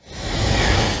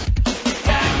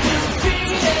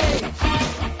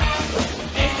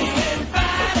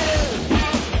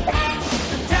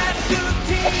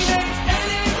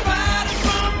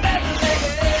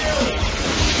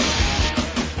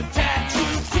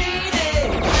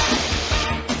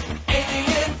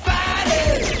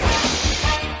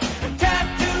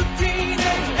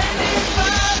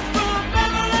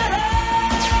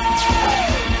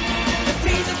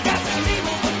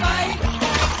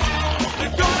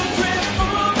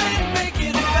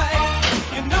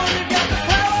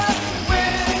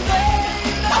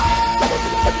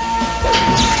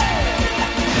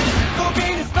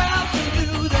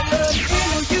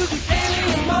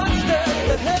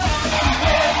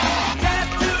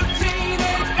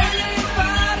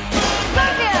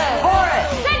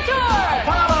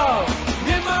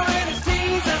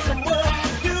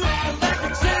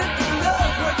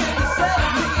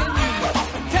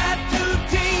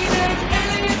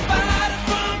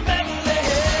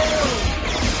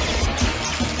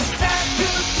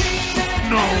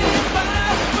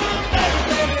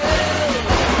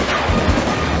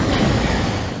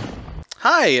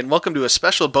Hi, and welcome to a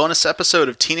special bonus episode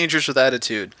of Teenagers with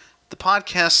Attitude, the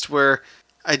podcast where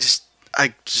what?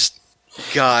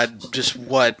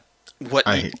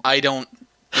 I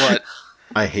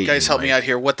hate guys, you, help Mike. me out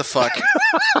here. What the fuck?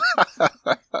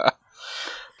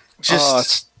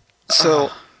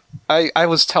 I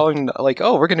was telling,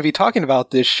 we're going to be talking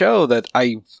about this show that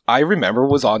I remember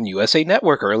was on USA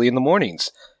Network early in the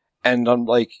mornings. And I'm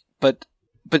like, but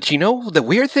you know, the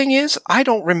weird thing is, I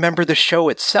don't remember the show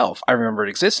itself. I remember it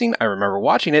existing, I remember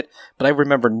watching it, but I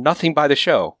remember nothing by the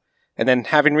show. And then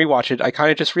having rewatched it, I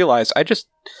kind of just realized I just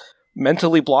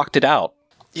mentally blocked it out.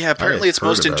 Yeah, apparently its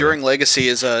most enduring legacy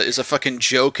is a fucking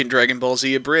joke in Dragon Ball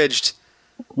Z Abridged.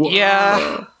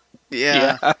 Yeah.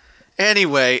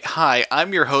 Anyway, hi,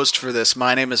 I'm your host for this.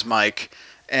 My name is Mike,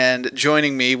 and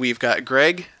joining me, we've got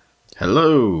Greg.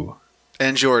 Hello.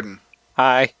 And Jordan.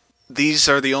 Hi. These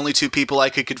are the only two people I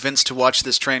could convince to watch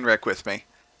this train wreck with me.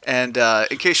 And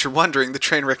in case you're wondering, the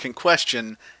train wreck in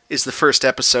question is the first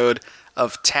episode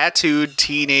of Tattooed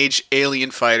Teenage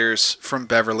Alien Fighters from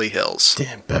Beverly Hills.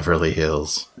 Damn, Beverly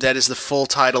Hills. That is the full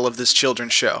title of this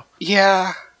children's show.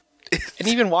 Yeah. And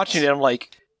even watching it, I'm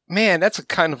like, man, that's a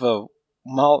kind of a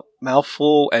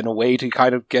mouthful and a way to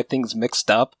kind of get things mixed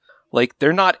up. Like,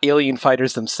 they're not alien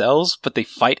fighters themselves, but they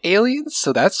fight aliens,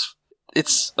 so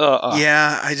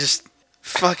Yeah,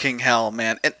 fucking hell,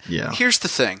 man. And here's the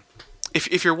thing.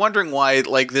 If you're wondering why,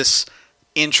 this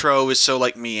intro is so,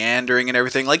 meandering and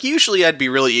everything, usually I'd be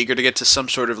really eager to get to some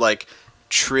sort of,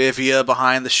 trivia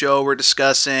behind the show we're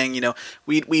discussing. You know,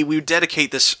 we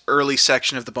dedicate this early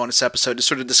section of the bonus episode to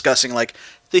sort of discussing,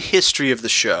 the history of the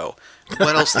show.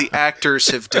 What else the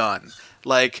actors have done.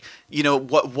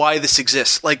 Why this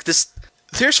exists.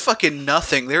 There's fucking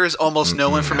nothing. There is almost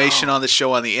no information on the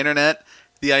show on the internet.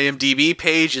 The IMDb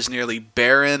page is nearly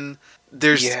barren.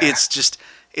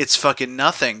 It's fucking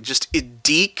nothing.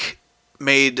 Deke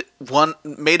made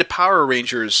a Power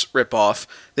Rangers ripoff.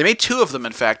 They made two of them,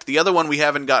 in fact. The other one we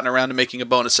haven't gotten around to making a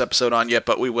bonus episode on yet,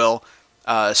 but we will.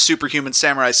 Superhuman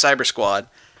Samurai Cyber Squad.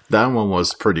 That one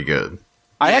was pretty good.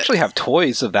 I actually have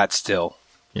toys of that still.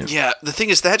 Yeah, the thing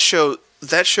is that show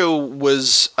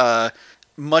was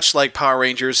much like Power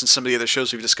Rangers and some of the other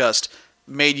shows we've discussed,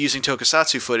 made using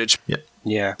tokusatsu footage.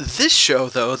 Yeah. This show,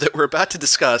 though, that we're about to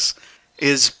discuss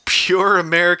is pure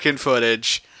American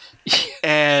footage.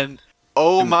 And,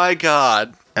 oh my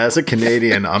god. As a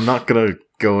Canadian, I'm not going to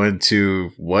go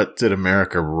into what did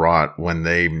America rot when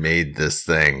they made this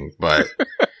thing, but...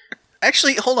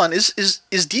 Actually, hold on. Is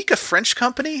Deke a French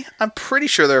company? I'm pretty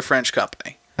sure they're a French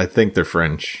company. I think they're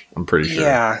French. I'm pretty sure.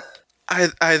 Yeah.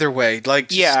 Either way,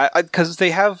 because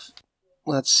they have...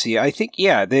 Let's see. I think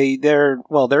they're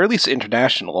at least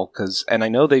international and I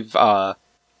know they've sold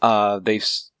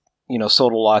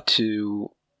a lot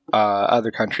to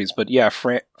other countries, but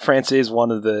France is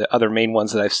one of the other main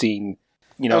ones that I've seen.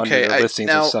 Under the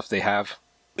listings of stuff they have.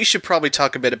 We should probably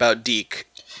talk a bit about Deke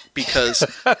because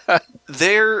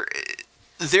they're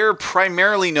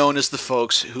primarily known as the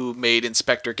folks who made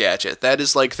Inspector Gadget. That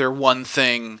is their one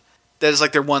thing. That is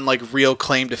their one real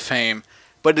claim to fame.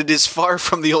 But it is far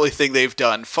from the only thing they've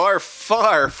done. Far,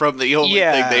 far from the only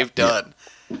thing they've done.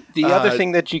 The other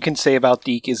thing that you can say about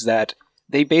Deke is that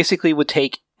they basically would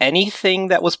take anything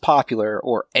that was popular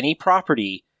or any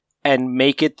property and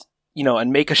make it,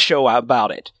 and make a show about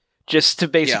it. Just to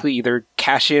basically either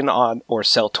cash in on or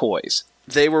sell toys.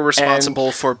 They were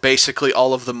responsible for basically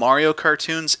all of the Mario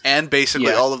cartoons and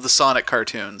basically all of the Sonic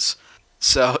cartoons.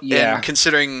 So, and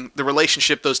considering the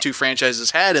relationship those two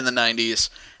franchises had in the 90s,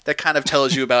 that kind of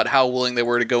tells you about how willing they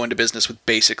were to go into business with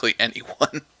basically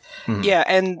anyone. Mm-hmm. Yeah,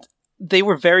 and they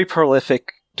were very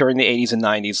prolific during the 80s and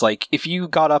 90s. If you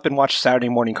got up and watched Saturday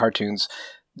morning cartoons,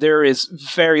 there is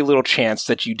very little chance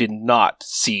that you did not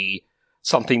see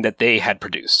something that they had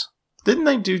produced. Didn't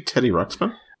they do Teddy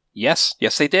Ruxpin? Yes,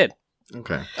 they did.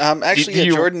 Okay.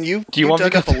 Actually, Jordan, you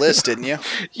dug up a list, didn't you?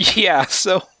 Yeah,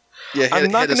 so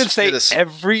I'm not going to say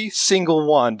every single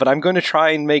one, but I'm going to try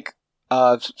and make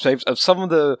some of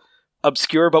the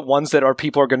obscure but ones that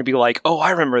people are going to be like, oh,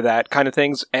 I remember that kind of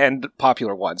things, and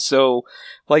popular ones. So,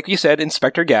 like you said,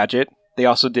 Inspector Gadget. They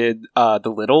also did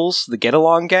The Littles, The Get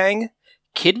Along Gang,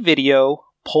 Kid Video,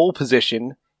 Pole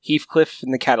Position, Heathcliff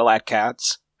and the Cadillac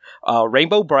Cats,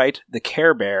 Rainbow Bright, The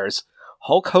Care Bears,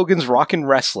 Hulk Hogan's Rockin'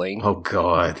 Wrestling. Oh,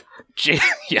 God.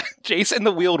 Jason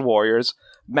the Wheeled Warriors,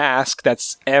 Mask,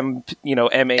 that's M-A-S-K.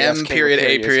 M period,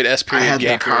 A period, S period, I had G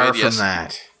the car period, from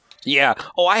that. Yeah.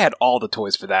 Oh, I had all the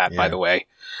toys for that, by the way.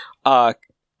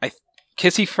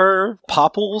 Kissy Fur,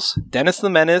 Popples, Dennis the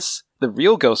Menace, The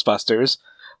Real Ghostbusters,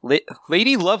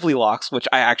 Lady Lovely Locks, which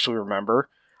I actually remember,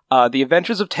 The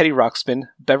Adventures of Teddy Ruxpin,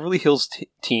 Beverly Hills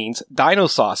Teens, Dino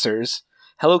Saucers,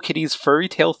 Hello Kitty's Furry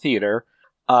Tale Theater,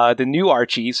 The New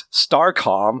Archies,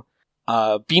 Starcom,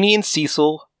 Beanie and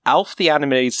Cecil, Alf the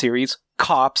Animated Series,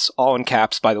 Cops, all in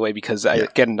caps, by the way, because I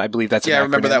believe that's an acronym. I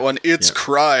remember that one. It's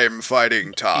crime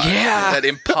fighting time. Yeah. That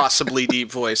impossibly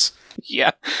deep voice.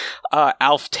 Yeah.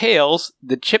 Alf Tales,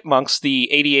 The Chipmunks, the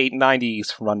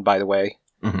 88-90s run, by the way.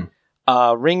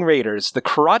 Mm-hmm. Ring Raiders, The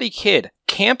Karate Kid,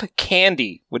 Camp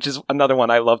Candy, which is another one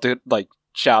I love to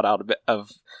shout out a bit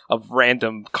of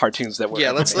random cartoons that were.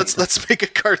 Yeah, let's make a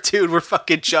cartoon where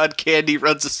fucking John Candy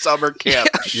runs a summer camp.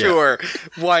 Yeah. Sure,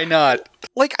 why not?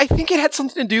 I think it had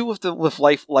something to do with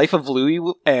Life of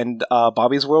Louie and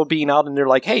Bobby's World being out, and they're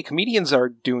like, hey, comedians are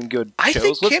doing good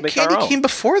shows. I think Camp Candy came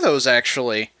before those,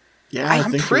 actually. Yeah,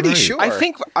 I'm pretty sure. I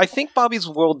think Bobby's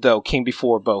World though came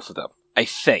before both of them. I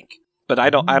think, but I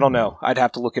don't know. I'd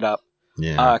have to look it up.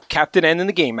 Yeah. Captain N and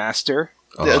the Game Master.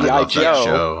 G.I.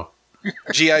 Joe.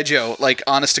 G.I. Joe,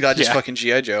 honest to God, just fucking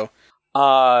G.I. Joe.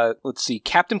 Let's see,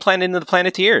 Captain Planet and the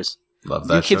Planeteers. Love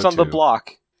that. New Kids on the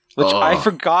Block, which I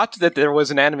forgot that there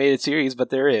was an animated series, but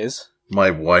there is.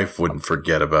 My wife wouldn't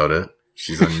forget about it.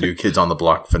 She's a New Kids on the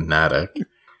Block fanatic.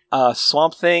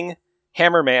 Swamp Thing,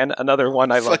 Hammerman, another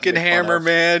one I love. Fucking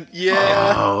Hammerman,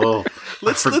 yeah. Oh,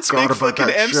 let's make fucking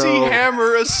MC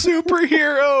Hammer a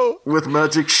superhero with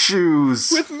magic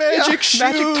shoes. Magic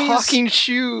talking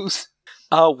shoes.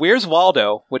 Where's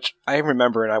Waldo, which I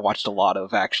remember and I watched a lot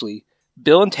of, actually.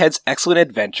 Bill and Ted's Excellent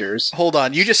Adventures. Hold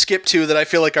on, you just skipped two that I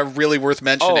feel like are really worth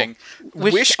mentioning.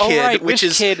 Wish Kid, which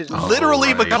is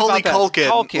literally Macaulay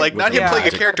Culkin. Not him playing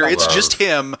a character, it's just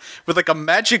him with a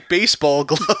magic baseball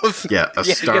glove. Yeah, a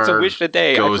star he gets a wish a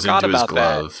day. goes I forgot into his about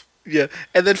glove. that. Yeah,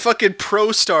 and then fucking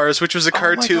Pro Stars, which was a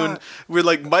cartoon where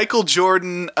Michael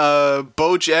Jordan,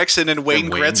 Bo Jackson, and Wayne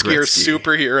Gretzky are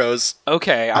superheroes.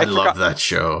 Okay, I love that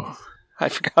show. I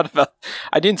forgot about.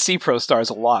 I didn't see Pro Stars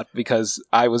a lot because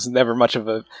I was never much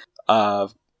of a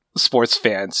sports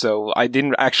fan, so I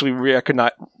didn't actually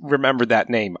remember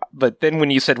that name. But then when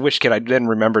you said Wish Kid, I then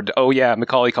remembered. Oh yeah,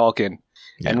 Macaulay Culkin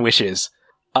and Wishes.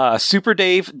 Super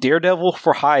Dave, Daredevil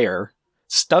for Hire,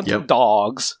 Stunt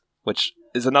Dogs, which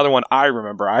is another one I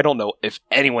remember. I don't know if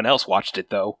anyone else watched it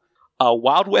though.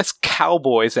 Wild West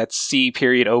Cowboys. That's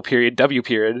C.O.W.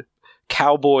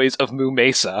 Cowboys of Moo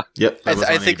Mesa. Yep.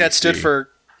 I think that stood for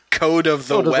Code of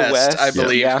the West, I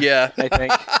believe. Yeah. I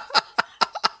think.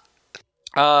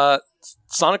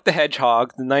 Sonic the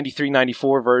Hedgehog, the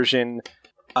 93-94 version.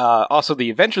 Also, The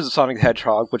Adventures of Sonic the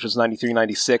Hedgehog, which was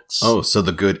 93-96. Oh, so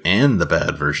the good and the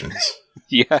bad versions.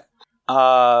 Yeah.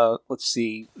 Let's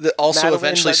see. Also, Madeline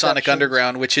eventually Sonic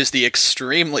Underground, which is the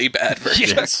extremely bad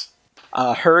version. Yes.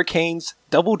 Hurricanes,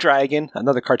 Double Dragon,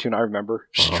 another cartoon I remember.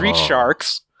 Street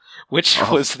Sharks. Which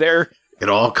was their... It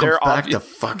all comes back to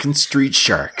fucking Street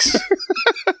Sharks.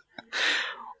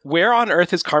 Where on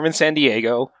Earth is Carmen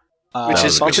Sandiego? Which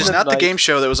is not the game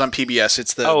show that was on PBS.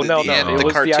 It's the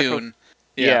cartoon.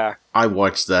 Yeah. I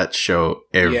watched that show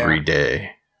every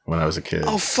day when I was a kid.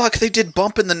 Oh, fuck. They did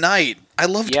Bump in the Night. I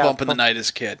loved Bump in the Night as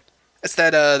a kid. It's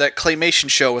that claymation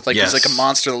show with he's like a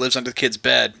monster that lives under the kid's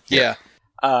bed. Yeah.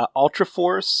 Ultra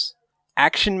Force...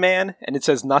 Action Man, and it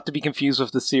says not to be confused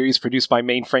with the series produced by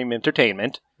Mainframe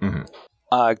Entertainment.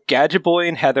 Mm-hmm. Gadget Boy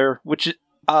and Heather, which,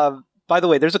 by the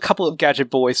way, there's a couple of Gadget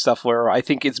Boy stuff where I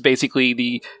think it's basically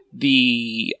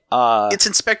the it's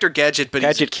Inspector Gadget, but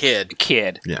he's a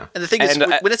kid. Yeah. And the thing is,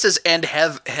 when it says "and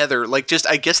Heather," I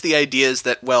guess the idea is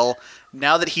that, well,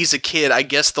 now that he's a kid, I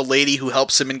guess the lady who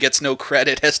helps him and gets no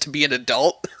credit has to be an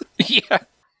adult. Yeah.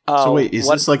 So wait, is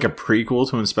this like a prequel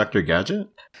to Inspector Gadget?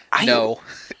 No.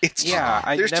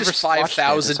 There's just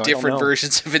 5,000 different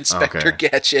versions of Inspector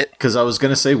Gadget. Because I was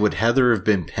going to say, would Heather have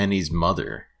been Penny's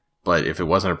mother? But if it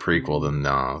wasn't a prequel, then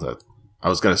no. I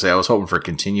was going to say, I was hoping for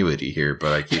continuity here,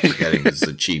 but I keep forgetting this is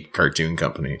a cheap cartoon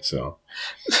company. So,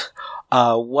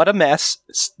 What a Mess.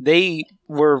 They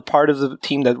were part of the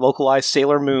team that localized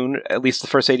Sailor Moon, at least the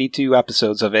first 82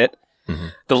 episodes of it. Mm-hmm.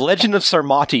 The Legend of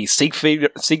Sarmati,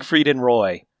 Siegfried and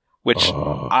Roy, which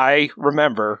I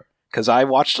remember... Because I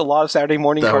watched a lot of Saturday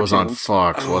morning cartoons. That was on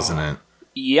Fox, wasn't it?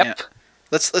 Yep. Yeah.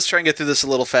 Let's try and get through this a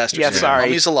little faster. Yeah, sorry.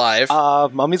 Mummy's Alive.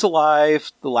 Mummy's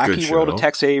Alive, The Wacky World of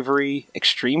Tex Avery,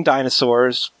 Extreme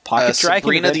Dinosaurs, Pocket Dragon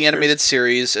Sabrina Adventures. the Animated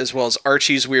Series, as well as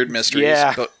Archie's Weird Mysteries.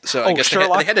 Yeah. So I guess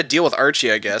they had to deal with Archie,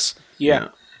 I guess. Yeah.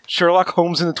 Sherlock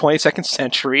Holmes in the 22nd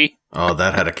Century. Oh,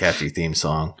 that had a catchy theme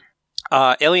song.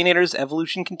 Alienators,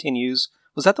 Evolution Continues.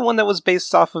 Was that the one that was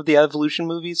based off of the Evolution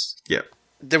movies? Yep.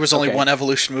 There was only one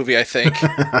Evolution movie, I think.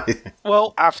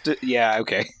 Well, after... Yeah,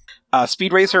 okay.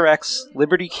 Speed Racer X,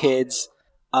 Liberty Kids,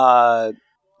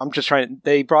 I'm just trying.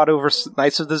 They brought over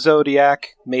Knights of the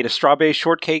Zodiac, made a Strawberry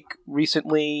Shortcake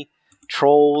recently,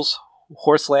 Trolls,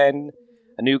 Horseland,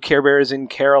 a new Care Bears in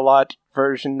Care-a-Lot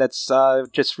version that's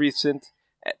just recent,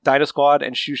 Dino Squad,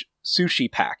 and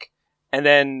Sushi Pack. And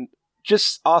then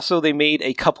just also they made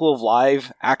a couple of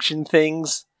live action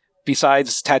things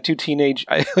besides Tattoo Teenage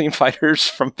Alien Fighters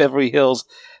from Beverly Hills.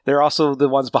 They're also the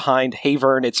ones behind Hey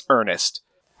Vern, It's Ernest,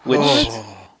 which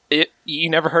you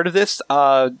never heard of this?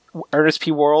 Ernest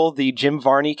P. Worrell, the Jim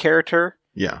Varney character.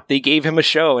 Yeah, they gave him a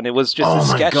show, and it was just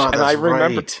a sketch. God, and I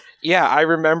remember, right. I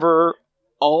remember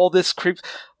all this creep.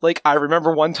 Like, I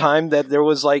remember one time that there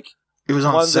was like it was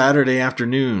on Saturday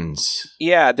afternoons.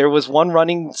 Yeah, there was one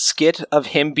running skit of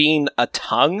him being a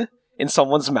tongue in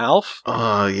someone's mouth.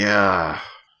 Oh yeah,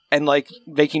 and like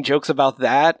making jokes about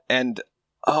that. And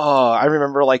I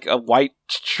remember like a white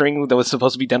string that was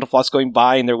supposed to be dental floss going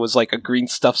by, and there was like a green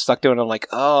stuff stuck to it. And I'm like,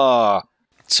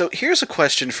 So here's a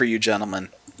question for you, gentlemen.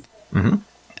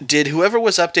 Mm-hmm. Did whoever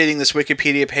was updating this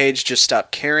Wikipedia page just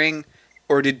stop caring,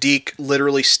 or did DiC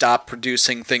literally stop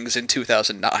producing things in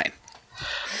 2009?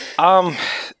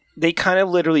 They kind of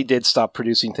literally did stop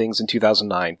producing things in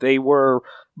 2009. They were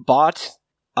bought,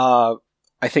 I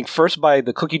think, first by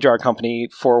the Cookie Jar Company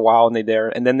for a while,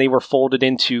 and then they were folded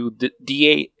into the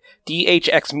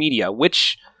DHX Media,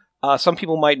 which some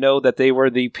people might know that they were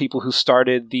the people who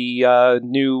started the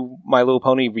new My Little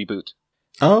Pony reboot.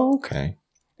 Oh, okay.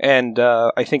 And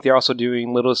I think they're also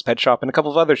doing Littlest Pet Shop and a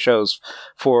couple of other shows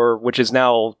which is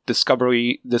now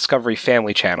Discovery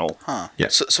Family Channel. Huh. Yeah.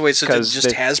 So wait, did just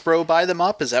Hasbro buy them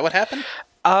up? Is that what happened?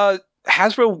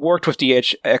 Hasbro worked with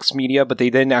DHX Media, but they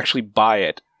didn't actually buy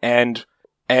it. And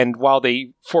while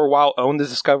they, for a while, owned the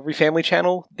Discovery Family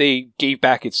Channel, they gave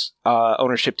back its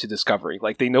ownership to Discovery.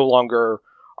 Like, they no longer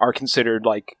are considered,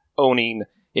 like, owning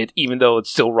it, even though it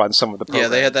still runs some of the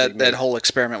programs. Yeah, they had that whole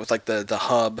experiment with, like, the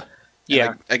hub.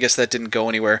 Yeah. I guess that didn't go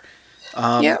anywhere.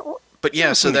 Yeah. But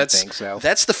yeah, so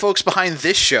that's the folks behind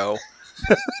this show.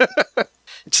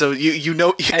 So you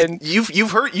know, and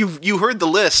you've heard the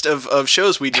list of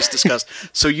shows we just discussed,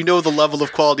 so you know the level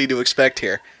of quality to expect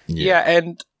here. Yeah,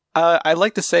 and I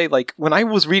like to say, like, when I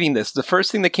was reading this, the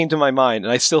first thing that came to my mind,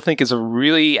 and I still think is a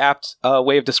really apt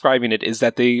way of describing it, is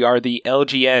that they are the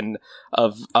LGN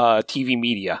of TV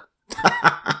media.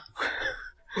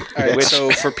 All right,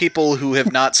 so for people who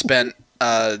have not spent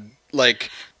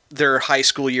like their high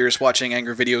school years watching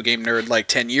Angry Video Game Nerd like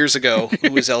 10 years ago,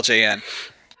 who is LJN?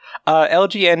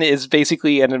 LGN is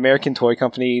basically an American toy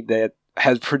company that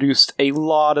has produced a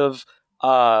lot of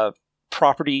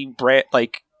property branded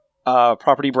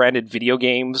video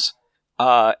games,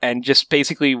 and just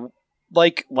basically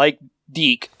like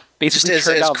DiC, basically just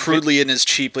as crudely and as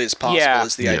cheaply as possible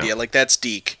is the idea. Like, that's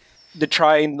DiC. To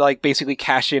try and like basically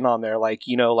cash in on there, like,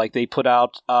 you know, like they put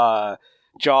out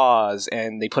Jaws,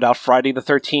 and they put out Friday the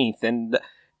 13th,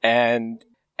 and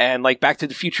like Back to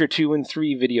the Future 2 and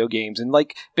 3 video games, and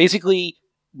like basically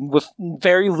with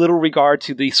very little regard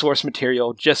to the source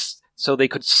material, just so they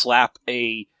could slap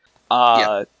the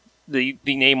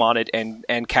name on it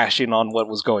and cash in on what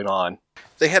was going on.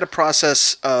 They had a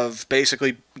process of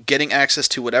basically getting access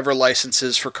to whatever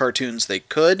licenses for cartoons they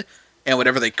could, and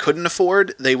whatever they couldn't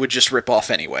afford, they would just rip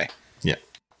off anyway. Yeah.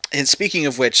 And speaking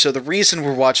of which, so the reason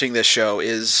we're watching this show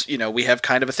is, you know, we have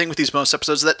kind of a thing with these bonus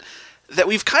episodes that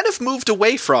we've kind of moved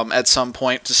away from at some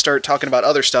point to start talking about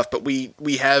other stuff, but we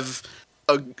have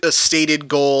a stated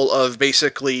goal of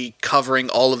basically covering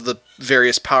all of the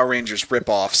various Power Rangers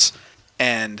ripoffs,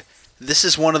 and this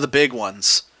is one of the big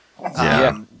ones.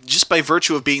 Just by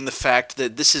virtue of being the fact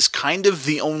that this is kind of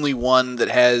the only one that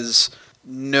has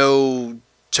no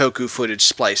Toku footage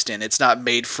spliced in. It's not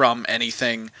made from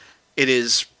anything. It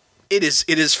is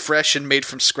fresh and made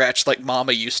from scratch like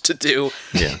Mama used to do.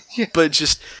 Yeah. But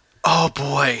just, oh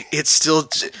boy, it's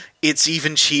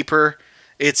even cheaper.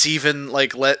 It's even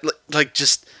like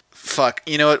just fuck.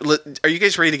 You know what? Are you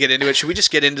guys ready to get into it? Should we just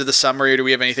get into the summary, or do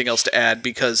we have anything else to add?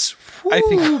 Because I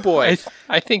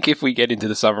think if we get into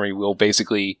the summary, we'll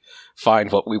basically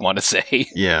find what we want to say.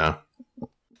 Yeah.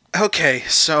 Okay,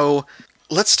 so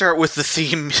let's start with the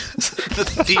theme,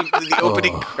 the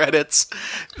opening credits.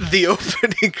 The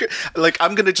opening, like,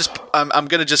 I'm gonna just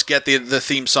get the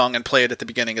theme song and play it at the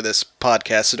beginning of this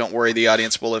podcast. So don't worry, the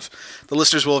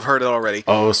listeners will have heard it already.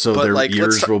 Oh, so their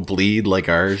ears will bleed like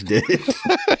ours did.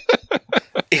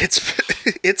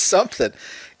 It's something.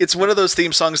 It's one of those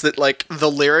theme songs that, like, the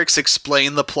lyrics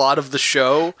explain the plot of the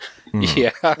show.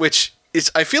 Yeah, which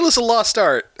I feel is a lost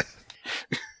art.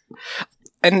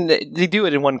 And they do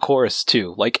it in one chorus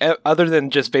too. Like, other than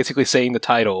just basically saying the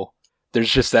title, there's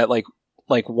just that like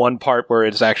one part where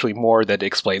it's actually more that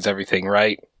explains everything,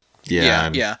 right?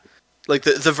 Yeah. Like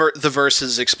the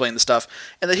verses explain the stuff,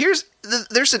 and then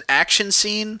there's an action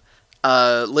scene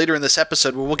later in this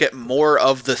episode where we'll get more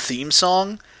of the theme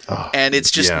song, and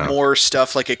it's just more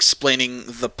stuff like explaining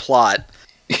the plot.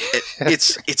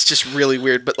 It's just really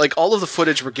weird, but like all of the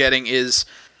footage we're getting is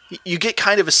you get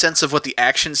kind of a sense of what the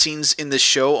action scenes in this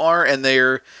show are, and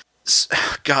they're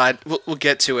God. We'll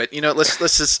get to it. You know, let's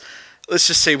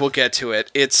just say we'll get to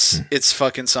it. It's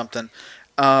fucking something.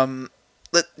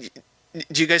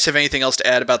 Do you guys have anything else to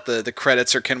add about the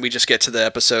credits, or can we just get to the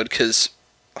episode? Because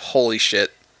holy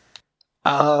shit.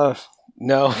 No,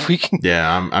 we can.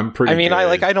 Yeah, I'm pretty. I mean,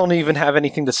 good. I don't even have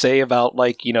anything to say about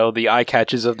like the eye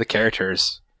catches of the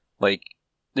characters. Like,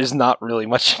 there's not really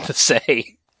much to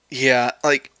say. Yeah,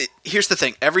 like here's the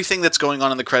thing: everything that's going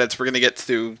on in the credits, we're gonna get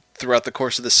throughout the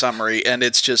course of the summary, and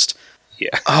it's just,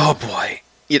 oh boy.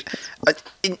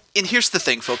 And here's the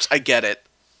thing, folks. I get it.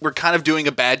 We're kind of doing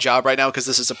a bad job right now because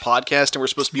this is a podcast and we're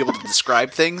supposed to be able to describe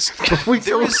things. We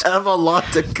have a lot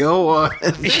to go on.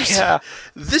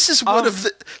 This is one of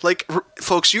the, like,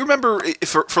 folks, you remember,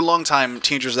 for a long time,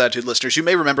 Teenagers with Attitude listeners, you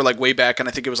may remember, like, way back, and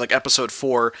I think it was, like, episode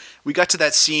 4, we got to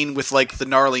that scene with, like, the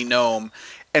gnarly gnome,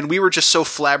 and we were just so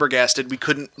flabbergasted we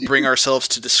couldn't bring ourselves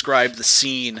to describe the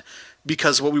scene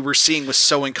because what we were seeing was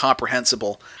so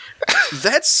incomprehensible.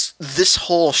 That's this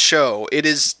whole show. It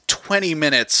is 20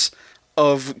 minutes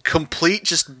of complete,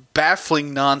 just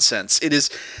baffling nonsense. It is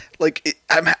like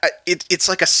it's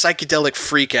like a psychedelic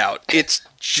freak out. It's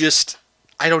just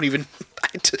more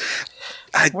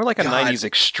like a 90s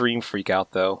extreme freak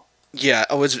out, though. Yeah,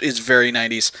 it's very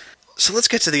 90s. So let's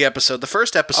get to the episode. The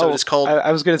first episode is called.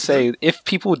 I was going to say, if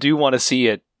people do want to see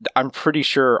it, I'm pretty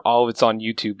sure all of it's on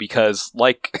YouTube because,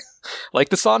 like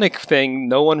the Sonic thing,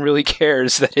 no one really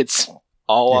cares that it's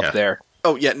all up there.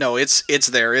 Oh yeah, no, it's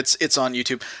there. It's on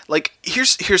YouTube. Like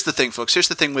here's the thing, folks. Here's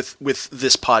the thing with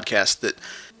this podcast, that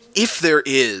if there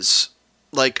is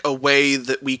like a way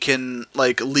that we can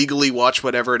like legally watch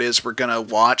whatever it is we're gonna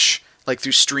watch, like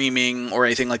through streaming or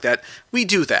anything like that, we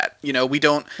do that. You know, we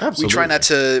don't. Absolutely.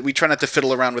 We try not to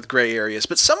fiddle around with gray areas.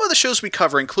 But some of the shows we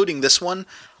cover, including this one,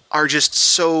 are just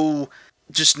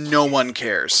no one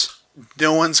cares.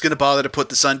 No one's gonna bother to put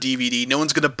this on DVD. No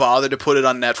one's gonna bother to put it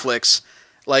on Netflix.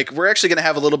 Like, we're actually going to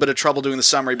have a little bit of trouble doing the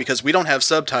summary because we don't have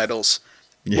subtitles.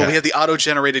 Yeah. Well, we have the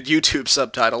auto-generated YouTube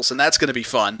subtitles, and that's going to be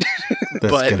fun.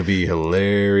 That's going to be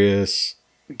hilarious.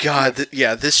 God,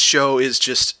 this show is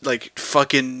just, like,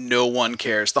 fucking no one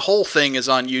cares. The whole thing is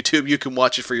on YouTube. You can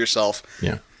watch it for yourself.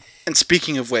 Yeah. And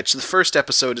speaking of which, the first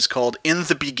episode is called In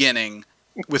the Beginning,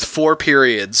 with 4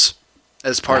 periods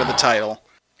as part of the title.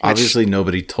 Obviously,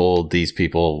 nobody told these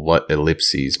people what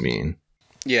ellipses mean.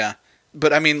 Yeah.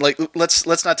 But I mean, like, let's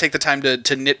not take the time to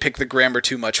nitpick the grammar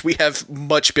too much. We have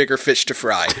much bigger fish to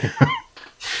fry.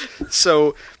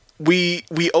 So we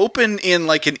open in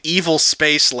like an evil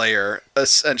space layer,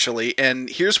 essentially, and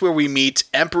here's where we meet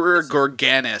Emperor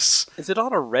Gorganis. Is it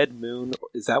on a red moon?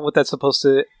 Is that what that's supposed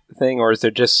to thing, or is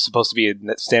there just supposed to be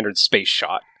a standard space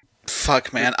shot?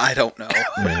 Fuck, man, I don't know.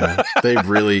 Yeah,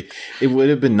 it would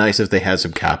have been nice if they had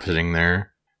some captioning there.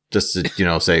 Just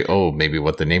to, say, maybe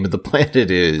what the name of the planet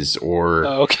is,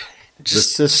 or the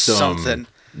system. Something.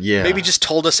 Yeah. Maybe just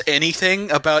told us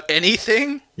anything about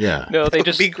anything. Yeah. No, they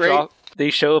just be great. They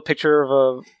show a picture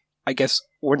of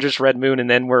orangish red moon, and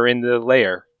then we're in the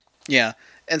layer. Yeah.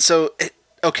 And so,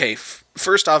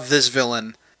 first off, this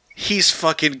villain, he's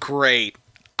fucking great.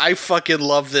 I fucking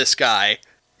love this guy.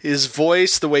 His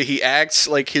voice, the way he acts,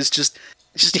 like he's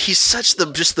such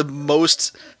the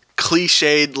most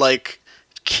cliched, like,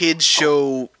 kid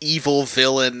show evil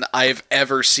villain I've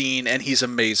ever seen, and he's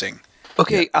amazing.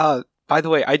 Okay, by the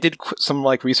way, I did some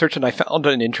like research and I found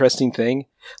an interesting thing.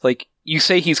 Like, you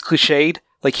say he's cliched,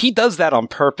 like he does that on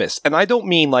purpose, and I don't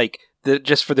mean like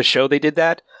just for the show they did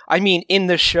that. I mean in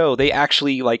the show they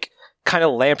actually like kind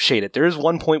of lampshade it. There is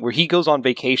one point where he goes on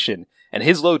vacation and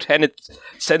his lieutenant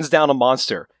sends down a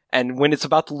monster, and when it's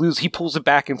about to lose, he pulls it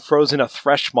back and throws in a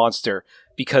fresh monster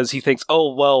because he thinks,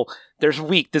 oh well, there's a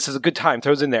week, this is a good time,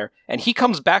 throws in there. And he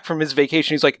comes back from his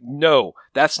vacation, he's like, no,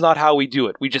 that's not how we do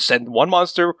it. We just send one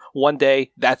monster, one day,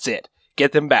 that's it.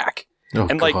 Get them back. Oh,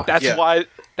 and like,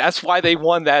 that's why they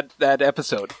won that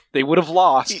episode. They would have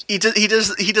lost. He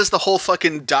does the whole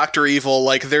fucking Dr. Evil,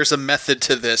 like, there's a method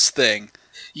to this thing.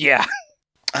 Yeah.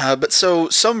 But so,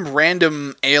 some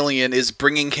random alien is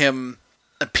bringing him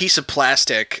a piece of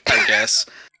plastic, I guess.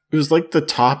 It was like the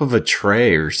top of a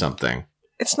tray or something.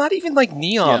 It's not even like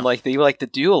neon, like they like to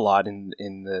do a lot in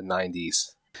the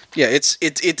 90s. Yeah,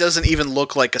 it doesn't even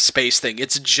look like a space thing.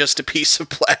 It's just a piece of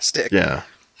plastic. Yeah,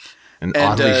 an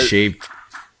oddly shaped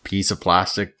piece of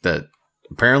plastic that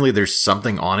apparently there's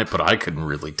something on it, but I couldn't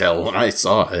really tell when I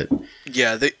saw it.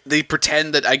 Yeah, they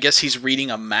pretend that I guess he's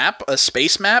reading a map, a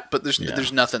space map, but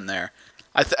there's nothing there.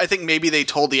 I think maybe they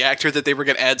told the actor that they were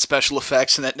going to add special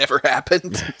effects, and that never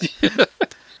happened.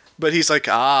 But he's like,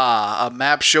 a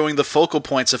map showing the focal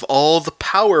points of all the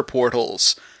power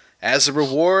portals. As a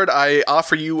reward, I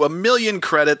offer you 1,000,000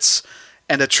 credits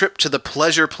and a trip to the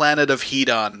pleasure planet of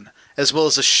Hedon, as well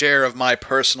as a share of my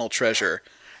personal treasure.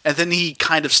 And then he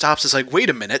kind of stops. It's like, wait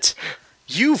a minute.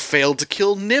 You failed to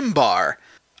kill Nimbar.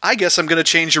 I guess I'm going to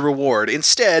change your reward.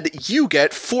 Instead, you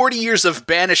get 40 years of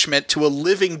banishment to a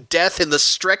living death in the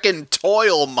Strecken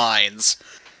Toil Mines.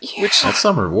 Yeah. That's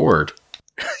some reward.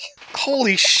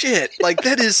 Holy shit. Like,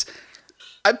 that is...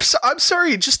 I'm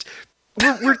sorry, just...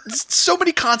 We're so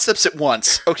many concepts at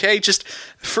once, okay? Just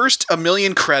first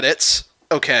 1,000,000 credits,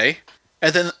 okay?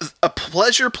 And then a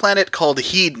pleasure planet called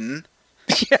Hedon.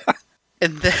 Yeah.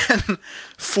 And then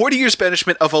 40 years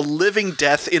banishment of a living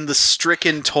death in the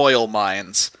Strecken Toil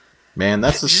Mines. Man,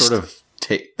 that's the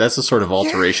sort of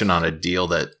alteration on a deal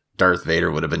that Darth Vader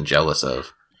would have been jealous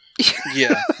of.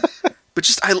 Yeah. But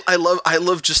just I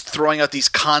love just throwing out these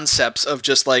concepts of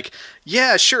just like,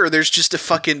 yeah, sure, there's just a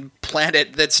fucking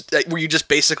planet where you just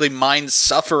basically mine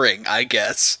suffering, I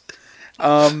guess.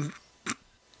 And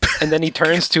then he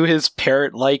turns to his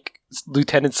parrot-like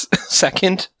Lieutenant's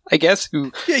second, I guess,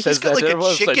 who says that like it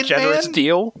was a generous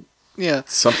deal. Yeah.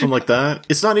 Something like that.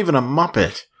 It's not even a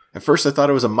Muppet. At first I thought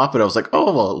it was a Muppet. I was like,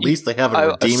 oh, well, at least they have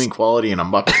a redeeming quality in a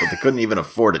Muppet, but they couldn't even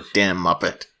afford a damn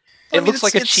Muppet. It looks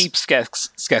like a cheap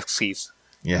Skeksis.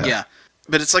 Yeah. Yeah.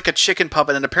 But it's like a chicken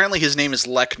puppet, and apparently his name is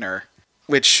Lechner,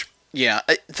 which, yeah,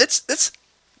 that's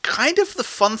kind of the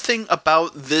fun thing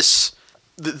about this.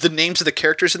 The names of the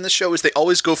characters in this show is they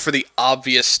always go for the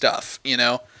obvious stuff, you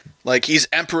know? Like, he's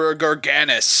Emperor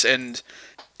Garganus, and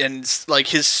like,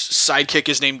 his sidekick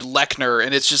is named Lechner,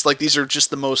 and it's just like, these are just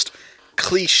the most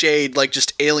cliched, like,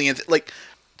 just alien... Like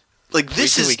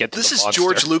this is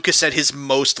George Lucas at his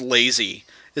most lazy,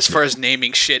 as far as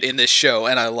naming shit in this show,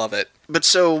 and I love it. But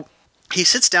so, he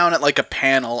sits down at, like, a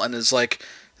panel and is like,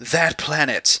 that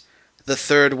planet, the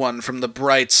third one from the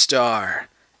bright star,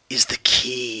 is the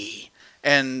key.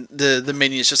 And the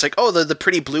minion's just like, oh, the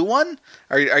pretty blue one?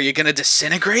 Are you going to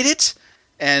disintegrate it?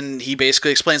 And he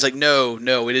basically explains, like, no,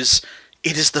 it is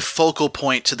the focal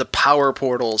point to the power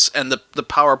portals, and the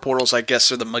power portals, I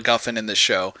guess, are the MacGuffin in this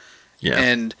show. Yeah.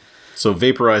 And so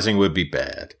vaporizing would be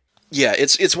bad. Yeah,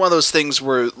 it's one of those things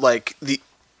where, like,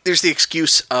 there's the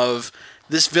excuse of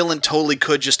this villain totally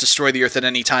could just destroy the Earth at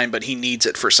any time, but he needs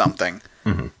it for something.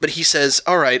 Mm-hmm. But he says,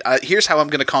 all right, here's how I'm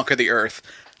going to conquer the Earth.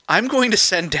 I'm going to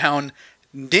send down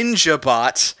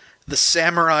Ninjabot, the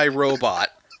samurai robot.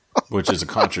 Which is a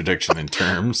contradiction in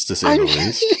terms, to say the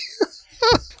least.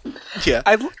 Yeah.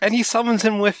 And he summons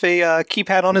him with a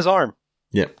keypad on his arm.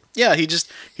 Yep. Yeah, he just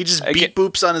beep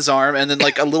boops on his arm, and then,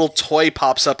 like, a little toy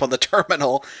pops up on the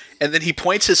terminal, and then he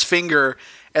points his finger,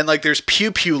 and, like, there's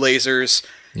pew-pew lasers,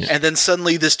 and then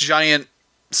suddenly this giant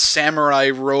samurai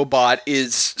robot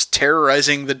is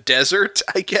terrorizing the desert,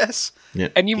 I guess. Yeah.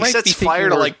 And he sets fire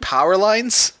to, like, power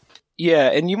lines. Yeah,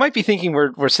 and you might be thinking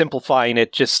we're simplifying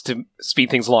it just to speed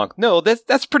things along. No,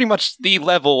 that's pretty much the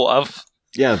level of...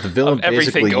 Yeah, the villain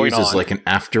basically uses like an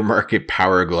aftermarket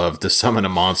power glove to summon a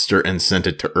monster and send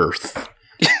it to Earth.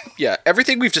 Yeah,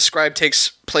 everything we've described takes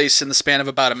place in the span of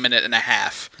about 1.5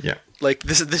 minutes. Yeah. Like,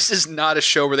 this is not a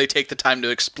show where they take the time to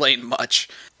explain much.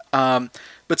 But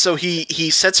so he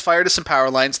sets fire to some power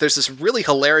lines. There's this really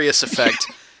hilarious effect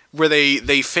where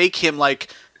they fake him, like,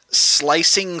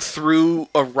 slicing through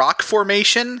a rock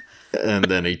formation. And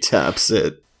then he taps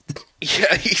it.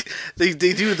 Yeah, they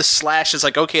do the slash. It's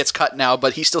like, okay, it's cut now,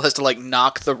 but he still has to, like,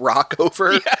 knock the rock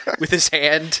over with his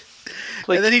hand.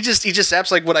 Like, and then he just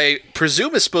zaps, like, what I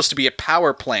presume is supposed to be a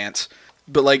power plant.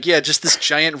 But, like, yeah, just this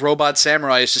giant robot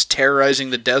samurai is just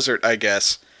terrorizing the desert, I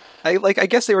guess. I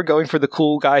guess they were going for the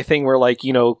cool guy thing where, like,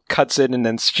 you know, cuts it and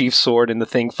then sheaths sword and the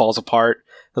thing falls apart.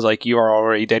 It was like, you are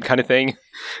already dead kind of thing.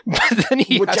 But then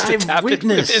he has to tap it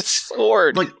with his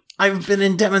sword. Like, I've been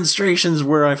in demonstrations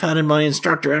where I've had my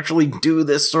instructor actually do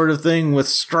this sort of thing with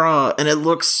straw, and it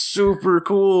looks super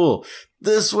cool.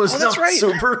 This was not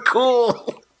super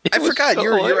cool. I forgot so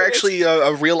you're actually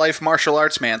a real life martial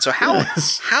arts man. So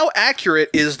how accurate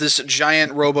is this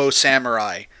giant robo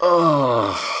samurai?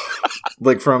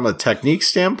 Like from a technique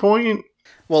standpoint?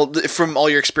 Well, from all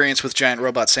your experience with giant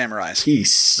robot samurais, he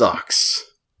sucks.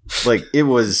 Like, it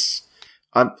was.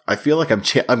 I feel like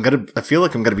I'm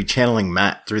gonna be channeling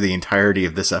Matt through the entirety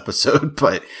of this episode,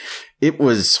 but it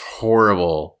was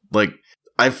horrible. Like,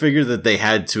 I figured that they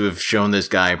had to have shown this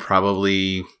guy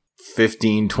probably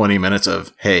 15, 20 minutes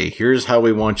of, hey, here's how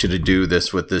we want you to do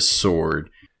this with this sword.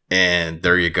 And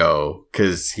there you go.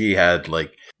 Because he had,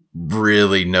 like,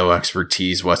 really no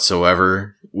expertise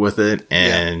whatsoever with it.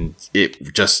 And it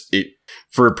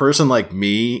for a person like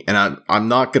me, and I'm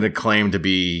not going to claim to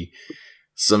be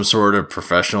some sort of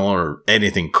professional or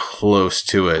anything close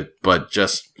to it, but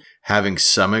just having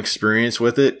some experience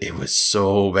with it, it was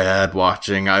so bad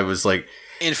watching. I was like...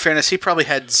 In fairness, he probably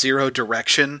had zero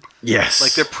direction. Yes.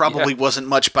 Like, there probably wasn't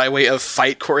much by way of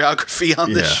fight choreography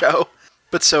on this show.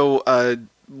 But so,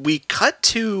 we cut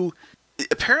to...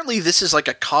 Apparently, this is like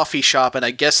a coffee shop, and I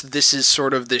guess this is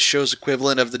sort of this show's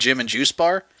equivalent of the Gym and Juice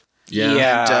Bar.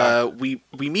 Yeah. And we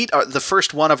meet the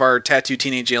first one of our tattooed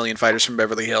teenage alien fighters from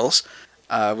Beverly Hills,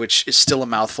 which is still a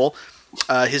mouthful.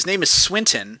 His name is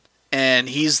Swinton, and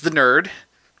he's the nerd.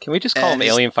 Can we just call them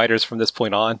alien fighters from this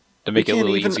point on to make it a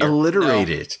little easier? We can't even alliterate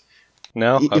it.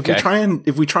 No? Okay.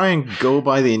 If we try and go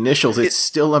by the initials, it's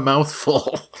still a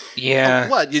mouthful. Yeah.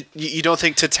 What? You don't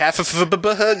think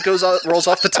Tatafafabah rolls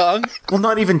off the tongue? Well,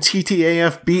 not even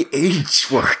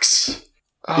TTAFBH works.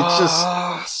 It's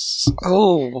just...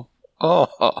 Oh.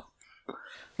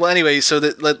 Well, anyway, so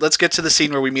let's get to the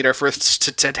scene where we meet our first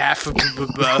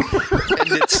Tatafabah.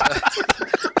 And it's...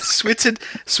 Swinton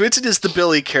is the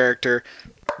Billy character,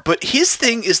 but his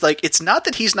thing is, like, it's not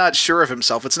that he's not sure of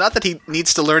himself. It's not that he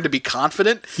needs to learn to be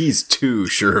confident. He's too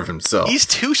sure of himself. He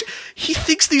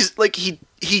thinks these, like, he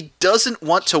doesn't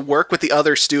want to work with the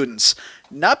other students.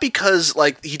 Not because,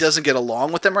 like, he doesn't get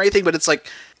along with them or anything, but it's like,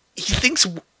 he thinks,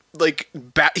 like,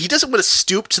 he doesn't want to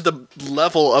stoop to the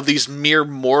level of these mere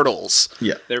mortals.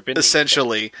 Yeah.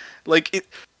 Essentially. Like,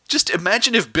 just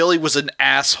imagine if Billy was an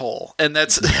asshole, and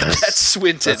that's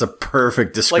Swinton. That's a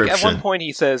perfect description. Like, at one point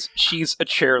he says, she's a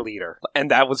cheerleader,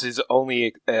 and that was his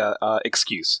only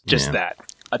excuse. Just that.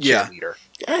 A cheerleader.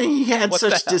 Yeah, he had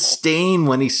such disdain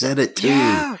when he said it, too.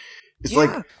 Yeah. It's like,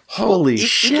 holy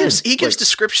shit. He gives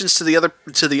descriptions to the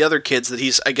other kids that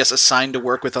he's, I guess, assigned to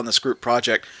work with on this group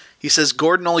project. He says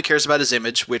Gordon only cares about his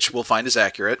image, which we'll find is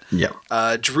accurate.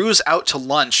 Yeah. Drew's out to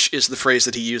lunch is the phrase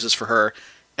that he uses for her.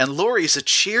 And Lori's a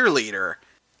cheerleader.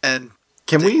 And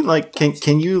can you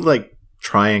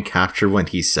try and capture when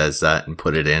he says that and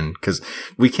put it in? Because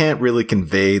we can't really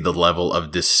convey the level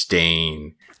of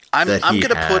disdain. I'm going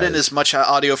to put in as much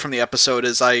audio from the episode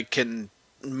as I can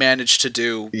manage to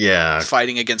do. Yeah,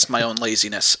 fighting against my own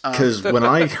laziness. Because when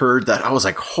I heard that, I was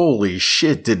like, "Holy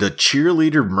shit! Did a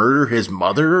cheerleader murder his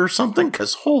mother or something?"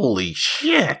 Because holy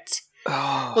shit.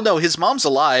 Oh. Well, no, his mom's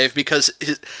alive because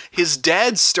his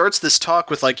dad starts this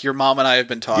talk with, like, your mom and I have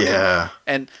been talking. Yeah.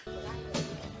 And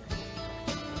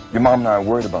your mom and I are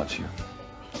worried about you.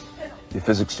 Your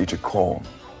physics teacher called.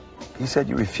 He said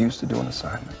you refused to do an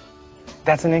assignment.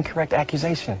 That's an incorrect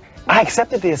accusation. I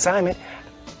accepted the assignment.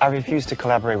 I refused to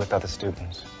collaborate with other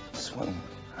students. Swinton,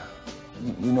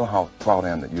 you know how proud I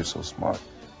am that you're so smart.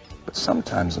 But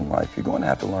sometimes in life, you're going to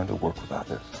have to learn to work with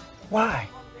others. Why?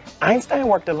 Einstein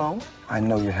worked alone. I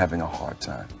know you're having a hard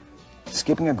time.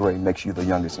 Skipping a grade makes you the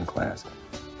youngest in class.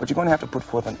 But you're going to have to put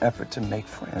forth an effort to make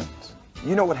friends.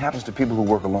 You know what happens to people who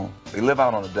work alone? They live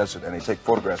out on the desert and they take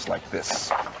photographs like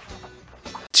this.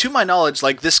 To my knowledge,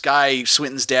 like, this guy,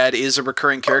 Swinton's dad, is a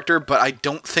recurring character, but I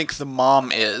don't think the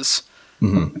mom is.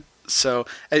 Mm-hmm. So,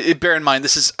 bear in mind,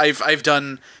 I've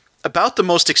done about the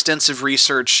most extensive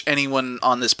research anyone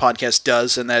on this podcast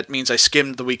does, and that means I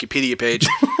skimmed the Wikipedia page.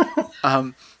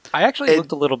 I actually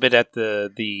looked a little bit at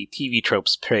the TV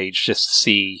tropes page just to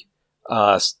see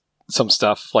some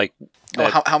stuff like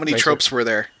that. How many tropes were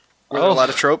there? Were there a lot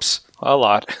of tropes? A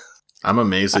lot. I'm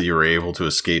amazed that you were able to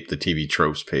escape the TV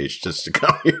tropes page just to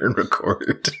come here and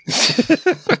record.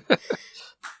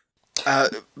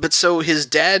 But so his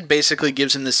dad basically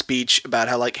gives him this speech about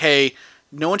how, like, hey,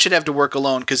 no one should have to work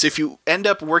alone, because if you end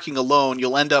up working alone,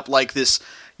 you'll end up like this.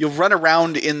 You'll run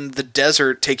around in the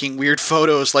desert taking weird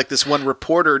photos like this one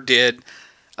reporter did.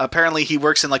 Apparently he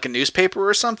works in, like, a newspaper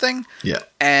or something. Yeah.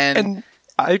 And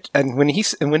when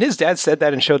his dad said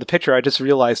that and showed the picture, I just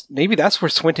realized maybe that's where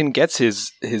Swinton gets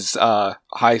his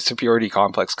high superiority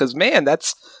complex. Because, man,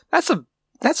 that's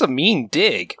a mean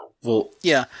dig. Well,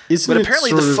 yeah, but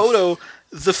apparently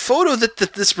the photo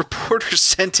that this reporter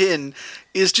sent in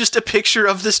is just a picture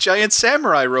of this giant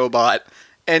samurai robot,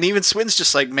 and even Swinton's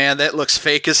just like, man, that looks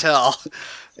fake as hell.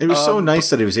 It was so nice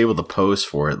that he was able to pose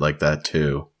for it like that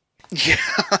too. Yeah,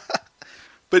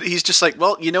 but he's just like,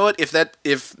 well, you know what?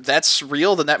 If that's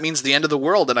real, then that means the end of the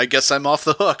world, and I guess I'm off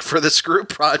the hook for this group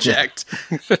project.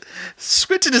 Yeah.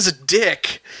 Swinton is a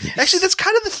dick. Yes. Actually, that's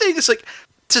kind of the thing. It's like,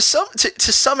 to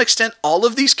some extent, all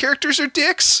of these characters are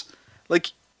dicks.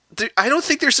 Like, I don't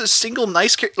think there's a single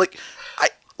nice character.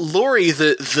 Laurie,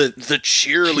 the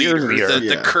cheerleader,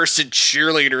 the cursed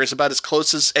cheerleader, is about as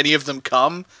close as any of them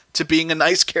come to being a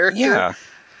nice character. Yeah,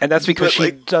 and that's because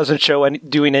she doesn't show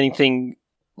doing anything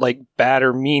like bad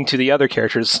or mean to the other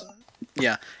characters.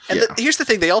 Yeah, and here's the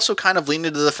thing: they also kind of lean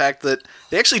into the fact that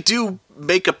they actually do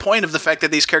make a point of the fact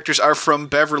that these characters are from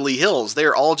Beverly Hills.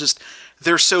 They're all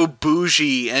they're so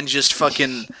bougie and just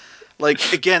fucking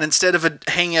like, again, instead of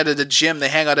hanging out at a gym, they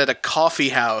hang out at a coffee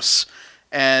house.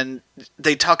 And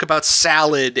they talk about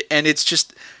salad, and it's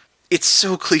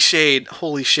so cliched.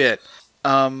 Holy shit.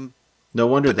 No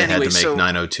wonder they had to make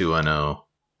 90210.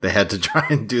 They had to try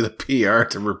and do the PR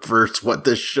to reverse what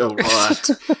this show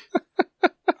was.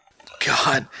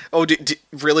 God. Oh,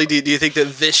 really? Do you think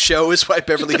that this show is why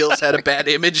Beverly Hills had a bad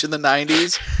image in the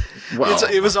 90s? Well,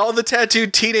 it was all the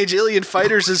tattooed teenage alien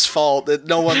fighters' fault that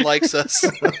no one likes us.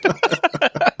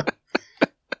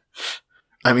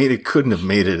 I mean, it couldn't have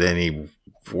made it any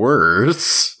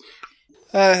worse.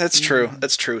 That's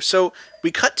true. So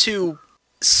we cut to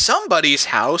somebody's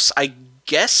house. I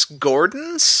guess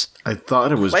Gordon's? I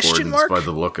thought it was Gordon's by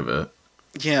the look of it.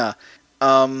 Yeah.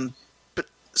 But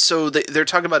so they're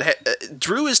talking about...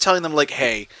 Drew is telling them, like,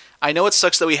 hey, I know it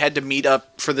sucks that we had to meet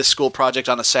up for this school project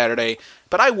on a Saturday,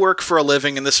 but I work for a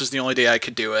living and this was the only day I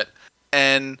could do it.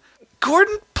 And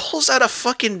Gordon pulls out a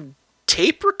fucking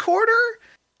tape recorder?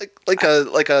 Like a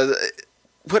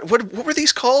what were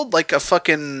these called? Like a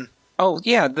fucking... Oh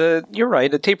yeah, you're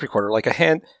right, a tape recorder, like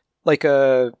a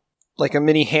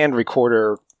mini hand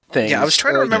recorder thing. Yeah, I was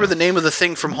trying to remember the name of the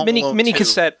thing from Home Alone 2.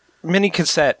 Mini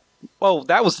cassette. Oh,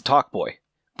 that was the Talk Boy.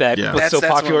 That was so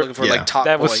popular.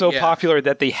 That was so popular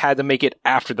that they had to make it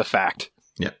after the fact.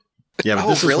 Yeah. Yeah, but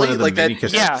this really? Like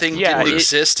that thing didn't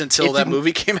exist until that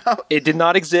movie came out? It did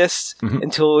not exist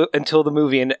until the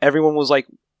movie, and everyone was like,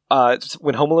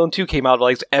 when Home Alone 2 came out,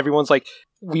 like everyone's like,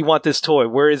 we want this toy.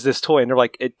 Where is this toy? And they're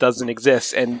like, it doesn't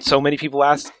exist. And so many people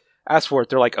asked for it.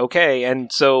 They're like, okay.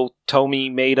 And so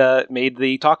Tomy made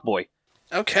the Talk Boy.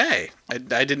 Okay. I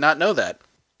did not know that.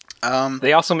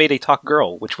 They also made a Talk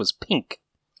Girl, which was pink.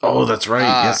 Oh, that's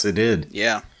right. Yes, it did.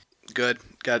 Yeah. Good.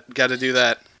 Got to do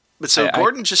that. But so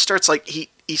Gordon just starts like, he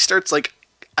starts like,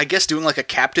 I guess doing like a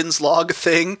captain's log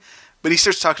thing. But he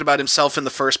starts talking about himself in the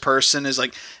first person, is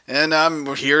like, and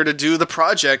I'm here to do the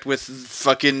project with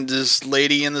fucking this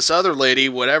lady and this other lady,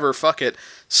 whatever, fuck it.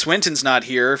 Swinton's not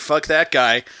here, fuck that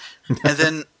guy. And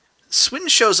then Swinton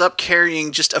shows up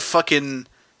carrying just a fucking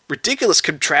ridiculous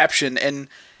contraption, and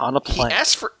on a plane.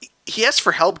 He asks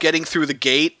for help getting through the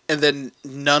gate, and then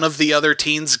none of the other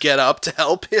teens get up to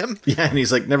help him. Yeah, and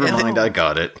he's like, never mind, I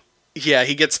got it. Yeah,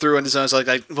 he gets through on his own. He's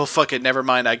like, well, fuck it, never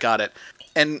mind, I got it.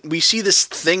 And we see this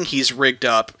thing he's rigged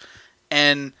up,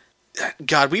 and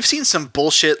God, we've seen some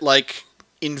bullshit like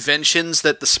inventions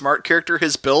that the smart character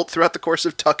has built throughout the course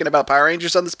of talking about Power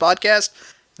Rangers on this podcast.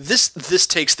 This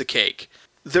takes the cake.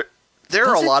 There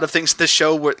are a lot of things in this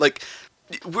show where like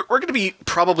we're going to be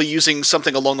probably using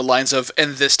something along the lines of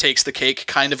 "and this takes the cake"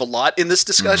 kind of a lot in this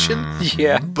discussion.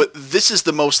 Yeah, but this is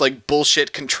the most like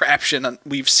bullshit contraption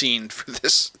we've seen for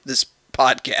this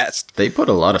podcast. They put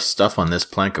a lot of stuff on this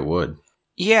plank of wood.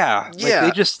 Yeah. They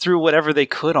just threw whatever they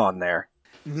could on there.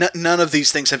 None of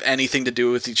these things have anything to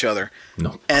do with each other.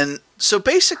 No. And so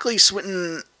basically,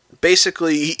 Swinton,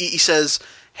 he says,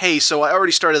 hey, so I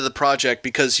already started the project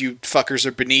because you fuckers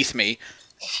are beneath me.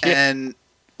 Yeah. And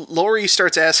Laurie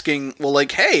starts asking, well,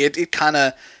 like, hey, it kind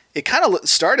of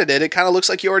started it. It kind of looks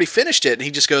like you already finished it. And he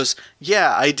just goes,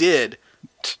 yeah, I did.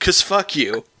 'Cause fuck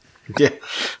you. Yeah.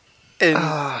 And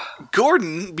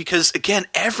Gordon, because, again,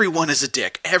 everyone is a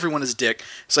dick.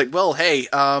 It's like, well, hey,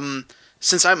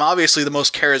 since I'm obviously the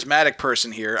most charismatic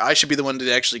person here, I should be the one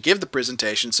to actually give the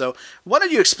presentation. So why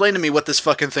don't you explain to me what this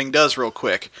fucking thing does real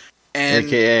quick? And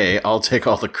AKA, I'll take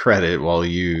all the credit while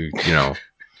you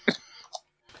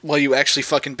while you actually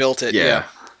fucking built it. Yeah.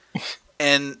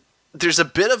 And there's a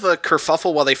bit of a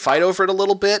kerfuffle while they fight over it a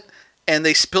little bit, and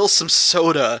they spill some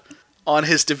soda on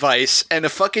his device, and a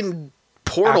fucking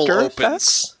portal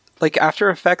opens. Like After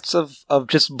Effects of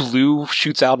just blue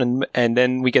shoots out, and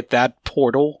then we get that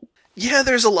portal. Yeah,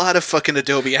 there's a lot of fucking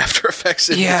Adobe After Effects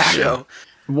in this show.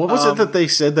 What was it that they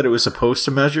said that it was supposed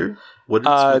to measure? What did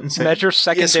Swinton say? Measure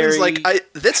secondary.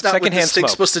 That's not what this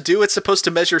thing's supposed to do. It's supposed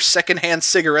to measure secondhand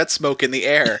cigarette smoke in the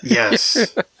air.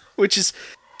 Yes.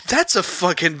 That's a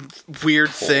fucking weird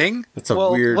thing. That's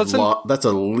a that's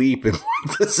a leap in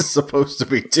what this is supposed to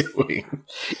be doing.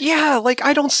 Yeah, like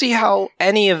I don't see how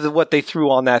any of what they threw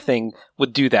on that thing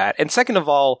would do that. And second of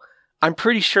all, I'm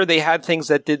pretty sure they had things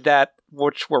that did that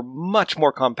which were much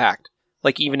more compact,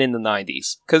 like even in the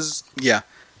 90s. Yeah.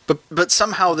 But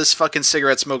somehow this fucking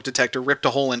cigarette smoke detector ripped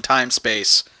a hole in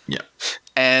time-space. Yeah.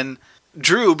 And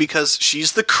Drew, because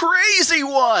she's the crazy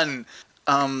one,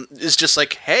 is just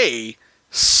like, hey,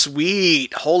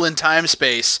 sweet, hole in time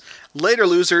space. Later,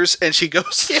 losers, and she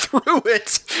goes through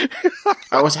it.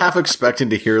 I was half expecting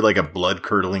to hear like a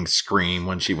blood-curdling scream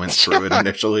when she went through it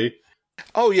initially.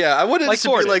 Oh, yeah, I wanted it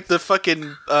to be like the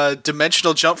fucking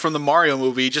dimensional jump from the Mario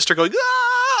movie, just her going,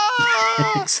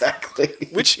 ah! Exactly.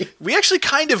 Which we actually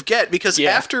kind of get, because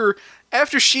after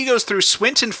she goes through,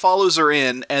 Swinton follows her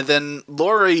in, and then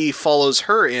Laurie follows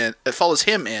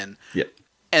him in. Yep.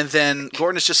 And then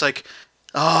Gordon is just like,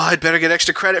 oh, I'd better get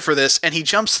extra credit for this. And he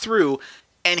jumps through,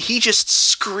 and he just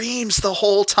screams the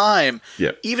whole time.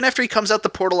 Yep. Even after he comes out the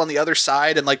portal on the other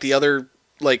side, and like the other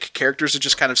like characters are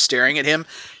just kind of staring at him,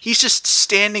 he's just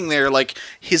standing there, like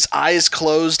his eyes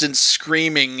closed and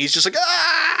screaming. He's just like,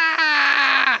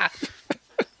 ah!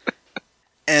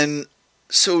 And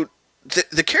so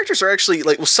the characters are actually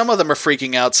like, well, some of them are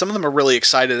freaking out. Some of them are really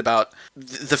excited about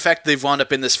the fact they've wound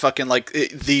up in this fucking like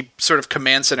the sort of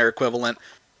command center equivalent.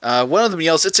 One of them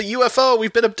yells, "It's a UFO!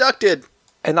 We've been abducted!"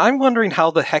 And I'm wondering how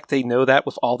the heck they know that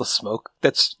with all the smoke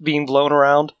that's being blown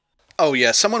around. Oh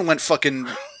yeah, someone went fucking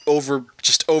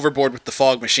overboard with the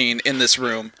fog machine in this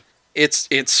room. It's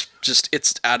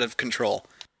out of control.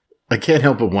 I can't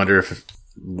help but wonder if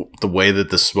the way that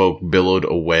the smoke billowed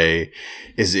away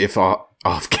is if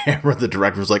off camera the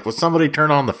director was like, "Will somebody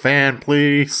turn on the fan,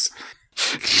 please?"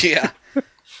 Yeah.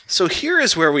 So here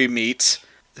is where we meet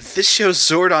this show's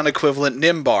Zordon equivalent,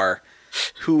 Nimbar,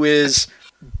 who is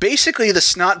basically the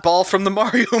snot ball from the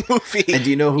Mario movie. And do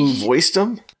you know who voiced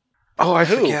him? Oh, I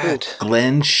forget.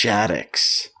 Glenn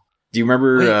Shaddix. Do you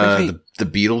remember the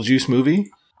Beetlejuice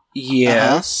movie?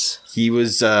 Yes. He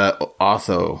was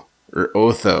Otho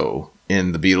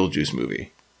in the Beetlejuice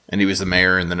movie. And he was the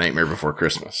mayor in The Nightmare Before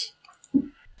Christmas.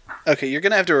 Okay, you're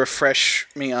going to have to refresh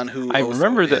me on who I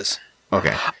remember this.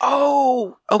 Okay.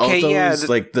 Oh, okay, Otho yeah. is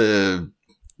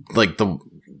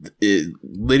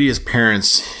Lydia's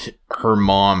parents, her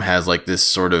mom has like this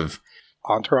sort of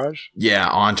entourage? Yeah,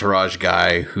 entourage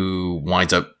guy who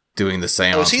winds up doing the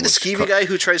seance. Oh, is he the skeevy guy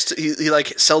who tries to he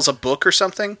like sells a book or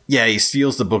something? Yeah, he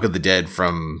steals the Book of the Dead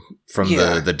from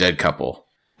the dead couple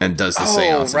and does the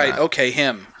seance. Oh, right. Okay,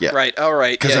 him. Yeah. Right. All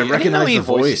right. Because I recognized the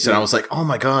voice and I was like, "Oh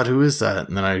my god, who is that?"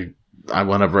 And then I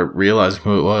wound up realizing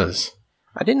who it was.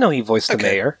 I didn't know he voiced the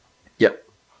mayor. Yep.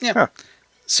 Yeah. Huh.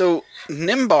 So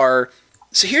Nimbar.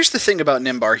 So here's the thing about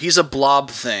Nimbar. He's a blob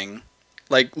thing.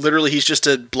 Like, literally, he's just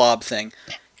a blob thing.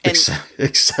 And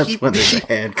except when there's a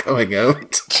hand going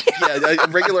out. Yeah, a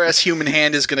regular-ass human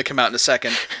hand is going to come out in a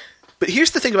second. But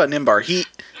here's the thing about Nimbar. He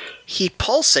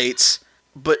pulsates,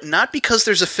 but not because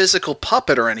there's a physical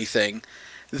puppet or anything.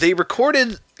 They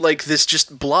recorded, like, this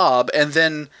just blob, and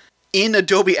then in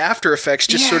Adobe After Effects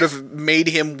just sort of made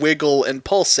him wiggle and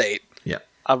pulsate. Yeah.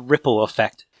 A ripple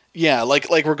effect. Yeah, like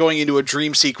we're going into a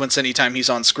dream sequence anytime he's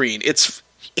on screen. It's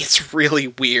really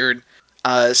weird.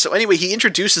 So anyway, he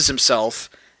introduces himself,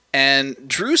 and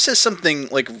Drew says something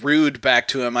like rude back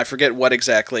to him. I forget what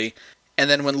exactly. And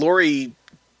then when Laurie,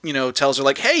 tells her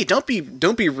like, "Hey, don't be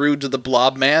rude to the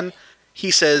blob man,"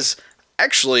 he says,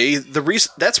 "Actually, the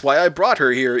reason that's why I brought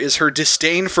her here is her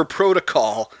disdain for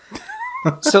protocol."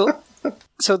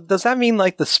 So does that mean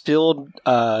like the spilled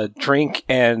drink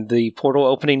and the portal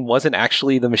opening wasn't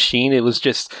actually the machine? It was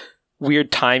just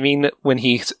weird timing when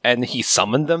he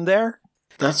summoned them there?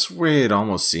 That's the way it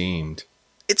almost seemed.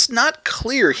 It's not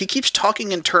clear. He keeps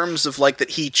talking in terms of like that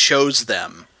he chose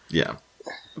them. Yeah.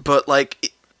 But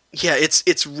like,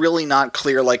 it's really not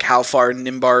clear like how far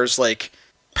Nimbar's like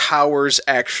powers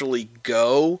actually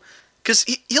go. Because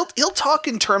he'll talk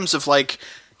in terms of like,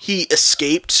 he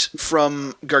escaped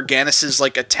from Garganus's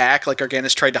like attack, like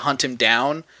Garganus tried to hunt him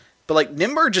down. But like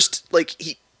Nimbar just like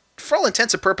for all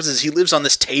intents and purposes, he lives on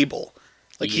this table.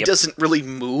 Like he doesn't really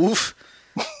move.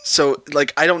 So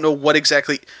like I don't know what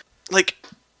exactly like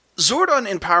Zordon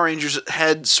in Power Rangers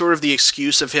had sort of the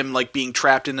excuse of him like being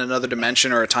trapped in another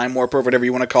dimension or a time warp or whatever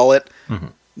you want to call it. Mm-hmm.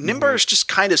 Nimbar's just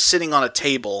kind of sitting on a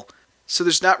table. So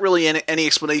there's not really any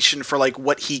explanation for like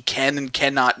what he can and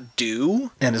cannot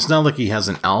do. And it's not like he has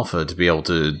an alpha to be able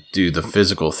to do the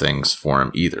physical things for him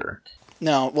either.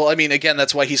 No, well, I mean, again,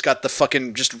 that's why he's got the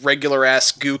fucking just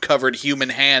regular-ass goo-covered human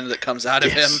hand that comes out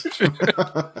of him.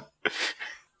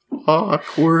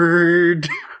 Awkward.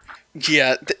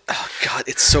 Yeah. Oh, God,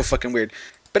 it's so fucking weird.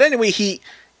 But anyway,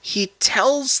 he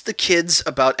tells the kids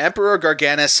about Emperor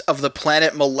Garganus of the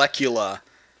planet Molecula.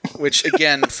 Which,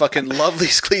 again, fucking lovely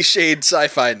cliched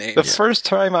sci-fi name. The first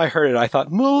time I heard it, I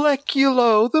thought,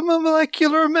 Moleculo, the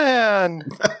molecular man.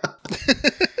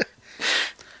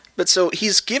 But so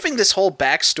he's giving this whole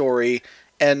backstory,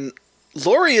 and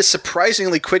Lori is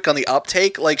surprisingly quick on the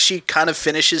uptake. Like, she kind of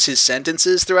finishes his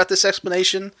sentences throughout this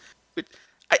explanation.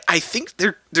 I think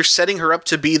they're setting her up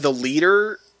to be the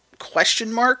leader, ?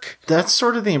 That's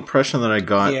sort of the impression that I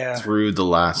got through the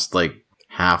last, like,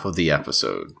 half of the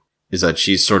episode. Is that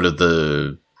she's sort of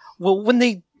the... Well, when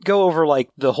they go over, like,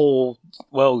 the whole,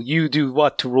 well, you do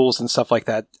what to rules and stuff like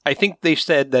that, I think they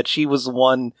said that she was the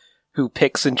one who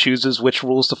picks and chooses which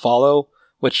rules to follow,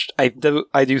 which I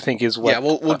do think is what... Yeah,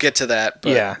 we'll get to that,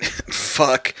 but... Yeah.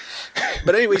 Fuck.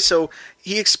 But anyway, so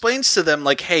he explains to them,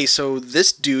 like, hey, so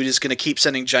this dude is going to keep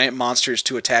sending giant monsters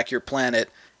to attack your planet.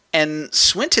 And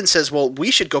Swinton says, well,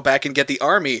 we should go back and get the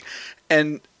army.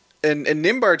 And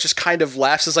Nimbar just kind of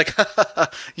laughs, is like,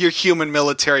 your human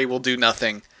military will do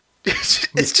nothing. It's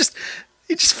just...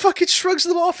 He just fucking shrugs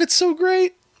them off. It's so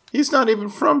great. He's not even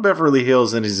from Beverly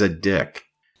Hills, and he's a dick.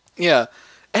 Yeah.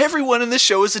 Everyone in this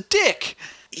show is a dick.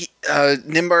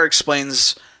 Nimbar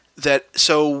explains that,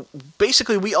 so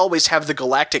basically we always have the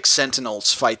Galactic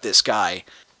Sentinels fight this guy.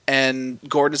 And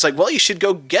Gordon's like, well, you should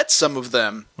go get some of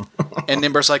them. And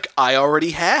Nimbar's like, I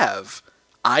already have.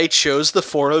 I chose the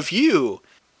 4 of you.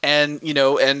 And, you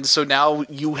know, and so now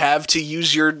you have to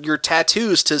use your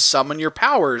tattoos to summon your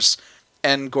powers.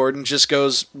 And Gordon just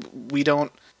goes, we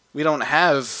don't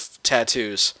have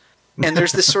tattoos. And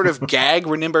there's this sort of gag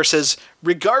where Nimbar says,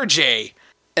 Regarde.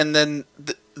 And then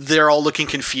they're all looking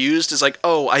confused. It's like,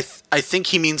 oh, I think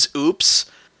he means oops.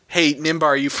 Hey,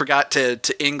 Nimbar, you forgot to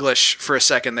English for a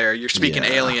second there. You're speaking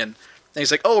alien. And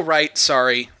he's like, oh, right,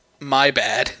 sorry. My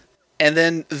bad. And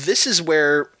then this is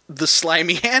where the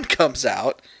slimy hand comes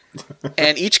out.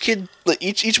 And each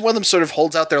one of them sort of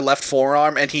holds out their left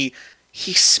forearm, and he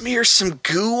smears some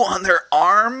goo on their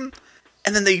arm,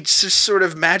 and then they just sort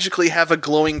of magically have a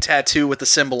glowing tattoo with the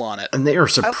symbol on it. And they are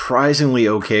surprisingly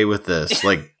okay with this.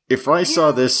 Like, if I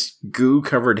saw this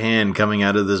goo-covered hand coming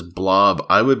out of this blob,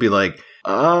 I would be like,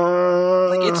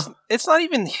 Like, it's not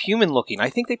even human-looking. I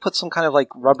think they put some kind of, like,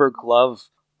 rubber glove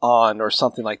on or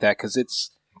something like that, because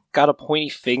it's got a pointy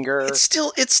finger. It's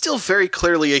still very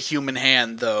clearly a human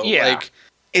hand, though. Yeah. Like,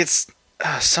 it's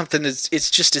something,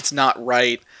 it's not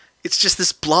right. It's just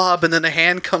this blob, and then a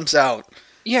hand comes out.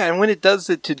 Yeah, and when it does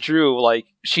it to Drew, like,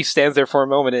 she stands there for a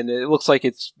moment, and it looks like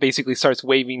it's basically starts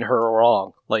waving her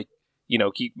along. Like, you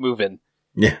know, keep moving.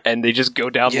 Yeah. And they just go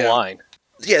down the line.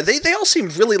 Yeah, they all seem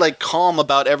really, like, calm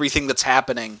about everything that's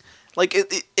happening. Like,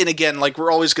 and again, like,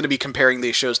 we're always going to be comparing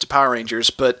these shows to Power Rangers,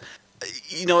 but,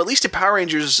 you know, at least in Power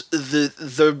Rangers,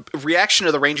 the reaction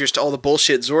of the Rangers to all the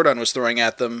bullshit Zordon was throwing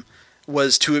at them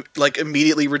was to, like,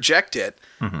 immediately reject it.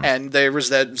 Mm-hmm. And there was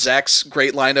that Zach's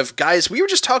great line of, guys, we were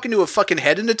just talking to a fucking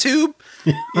head in a tube.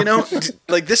 You know?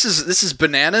 Like, this is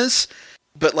bananas.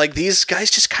 But, like, these guys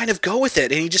just kind of go with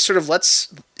it. And he just sort of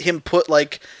lets him put,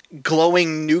 like,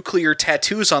 glowing nuclear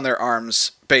tattoos on their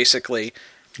arms, basically.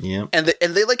 Yeah. And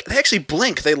they actually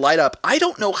blink. They light up. I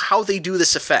don't know how they do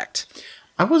this effect.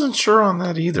 I wasn't sure on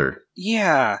that either.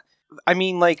 Yeah. I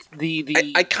mean, like,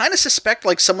 I kind of suspect,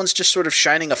 like, someone's just sort of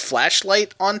shining a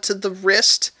flashlight onto the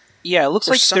wrist. Yeah, it looks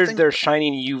like they're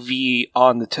shining UV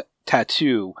on the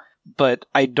tattoo, but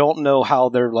I don't know how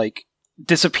they're, like,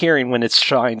 disappearing when it's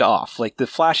shined off. Like, the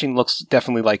flashing looks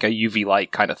definitely like a UV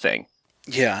light kind of thing.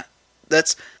 Yeah.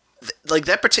 That's, like,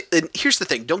 that particular... Here's the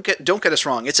thing, don't get us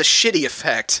wrong, it's a shitty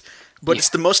effect, but it's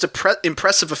the most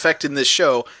impressive effect in this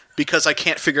show, because I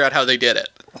can't figure out how they did it.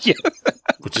 Yeah.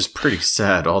 Which is pretty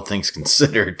sad, all things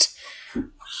considered.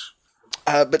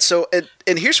 But so,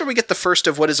 and here's where we get the first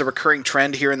of what is a recurring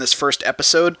trend here in this first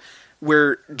episode,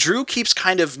 where Drew keeps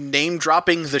kind of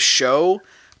name-dropping the show,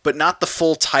 but not the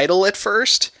full title at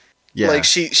first. Yeah. Like,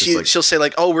 she'll say,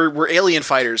 like, oh, we're alien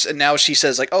fighters, and now she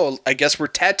says, like, oh, I guess we're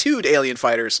tattooed alien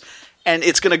fighters. And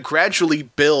it's going to gradually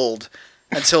build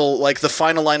until, like, the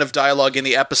final line of dialogue in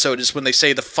the episode is when they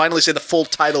finally say the full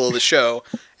title of the show,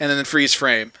 and then freeze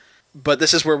frame. But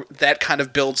this is where that kind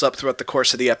of builds up throughout the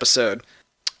course of the episode.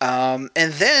 And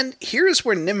then here's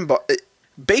where Nimbar...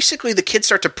 Basically, the kids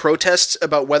start to protest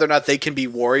about whether or not they can be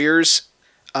warriors.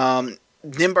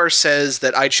 Nimbar says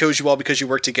that I chose you all because you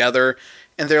work together.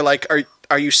 And they're like,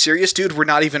 are you serious, dude? We're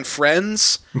not even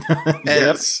friends? And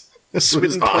yes.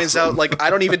 Swinton points out, like, I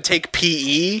don't even take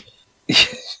PE.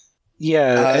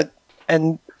 Yeah.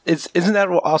 And isn't that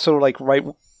also, like,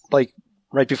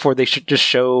 right before they should just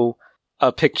show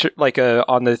a picture, like,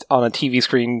 on a TV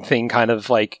screen thing, kind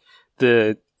of like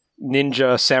the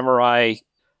ninja samurai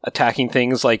attacking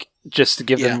things, like, just to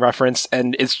give them reference,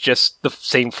 and it's just the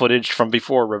same footage from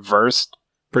before reversed.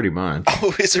 Pretty much.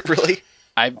 Oh, is it really?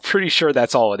 I'm pretty sure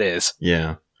that's all it is.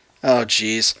 Yeah. Oh,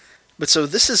 jeez. But so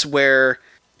this is where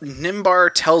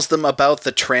Nimbar tells them about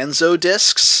the Transo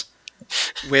discs,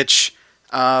 which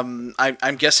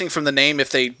I'm guessing from the name, if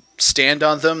they stand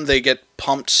on them, they get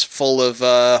pumped full of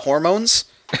hormones.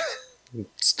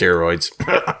 Steroids.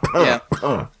 Yeah.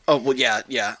 Oh, well, yeah.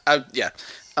 Yeah.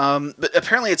 But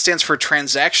apparently it stands for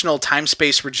Transactional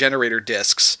Time-Space Regenerator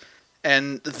Discs.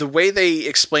 And the way they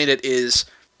explain it is,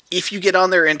 if you get on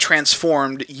there and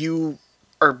transformed, you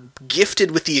are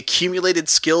gifted with the accumulated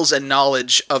skills and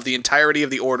knowledge of the entirety of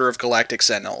the Order of Galactic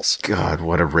Sentinels. God,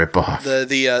 what a ripoff.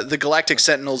 The Galactic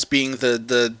Sentinels being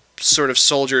the sort of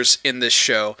soldiers in this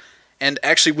show, and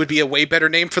actually would be a way better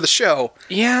name for the show.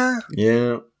 Yeah.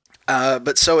 Yeah.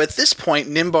 But so at this point,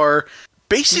 Nimbar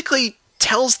basically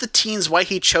tells the teens why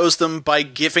he chose them by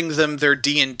giving them their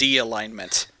D&D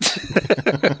alignment.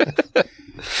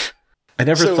 I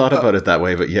never thought about it that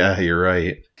way, but yeah, you're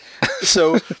right.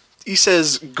 So he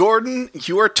says, Gordon,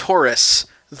 you are Taurus,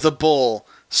 the bull,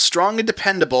 strong and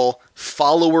dependable,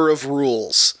 follower of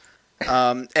rules.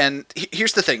 And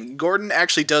here's the thing. Gordon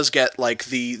actually does get like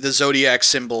the zodiac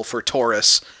symbol for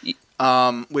Taurus,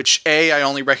 which I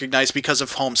only recognize because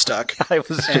of Homestuck. I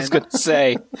was just going to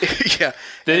say. Yeah.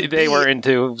 They were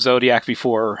into Zodiac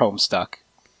before Homestuck.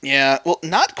 Yeah, well,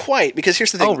 not quite, because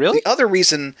here's the thing. Oh, really? The other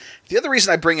reason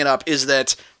I bring it up is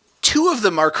that 2 of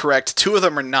them are correct, 2 of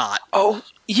them are not. Oh,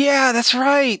 yeah, that's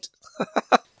right.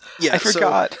 Yeah, I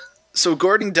forgot. So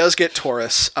Gordon does get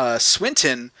Taurus.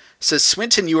 Swinton says,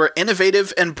 Swinton, you are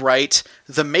innovative and bright,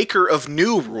 the maker of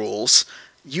new rules.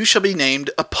 You shall be named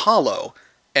Apollo.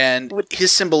 And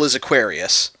his symbol is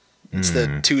Aquarius. It's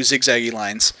the 2 zigzaggy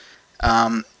lines.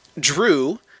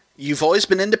 Drew, you've always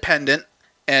been independent,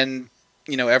 and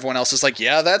everyone else is like,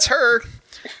 yeah, that's her.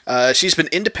 She's been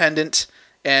independent,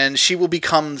 and she will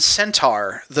become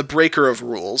Centaur, the breaker of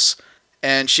rules.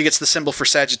 And she gets the symbol for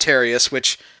Sagittarius,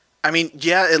 which, I mean,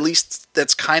 yeah, at least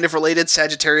that's kind of related.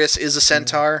 Sagittarius is a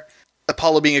Centaur.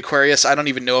 Apollo being Aquarius, I don't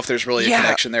even know if there's really a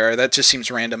connection there. That just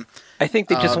seems random. I think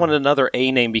they just wanted another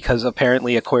A name because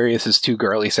apparently Aquarius is too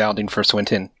girly sounding for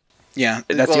Swinton. Yeah.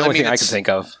 That's the only thing I can think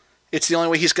of. It's the only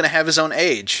way he's going to have his own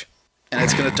age. And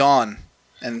it's going to dawn.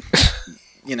 And,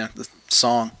 the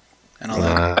song and all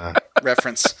that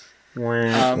reference.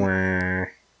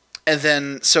 And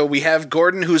then, so we have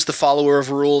Gordon, who's the follower of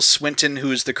rules, Swinton,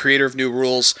 who's the creator of new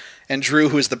rules, and Drew,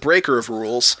 who is the breaker of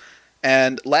rules.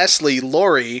 And lastly,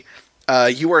 Lori,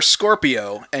 you are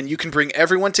Scorpio, and you can bring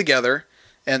everyone together.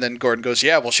 And then Gordon goes,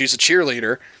 yeah, well, she's a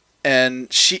cheerleader.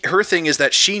 And her thing is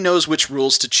that she knows which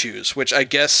rules to choose, which I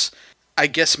guess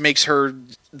makes her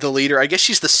the leader. I guess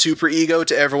she's the super ego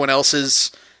to everyone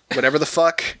else's whatever the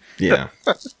fuck. Yeah.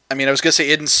 I mean, I was going to say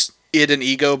id and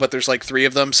ego, but there's like 3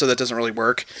 of them, so that doesn't really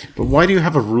work. But why do you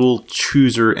have a rule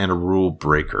chooser and a rule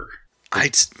breaker? I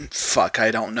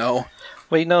don't know.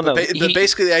 Wait, no. But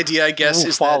basically the idea, I guess,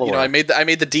 is follower. that, I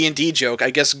made the D&D joke. I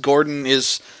guess Gordon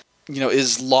is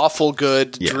lawful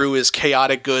good, yeah. Drew is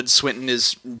chaotic good, Swinton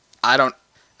is, I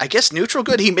guess neutral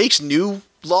good. He makes new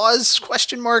laws, ?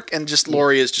 And just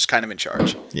Lori is just kind of in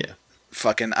charge. Yeah.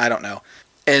 Fucking, I don't know.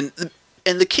 And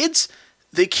the kids,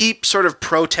 they keep sort of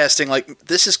protesting, like,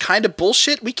 this is kind of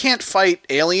bullshit. We can't fight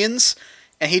aliens.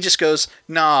 And he just goes,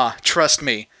 nah, trust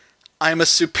me. I'm a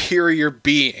superior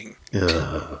being.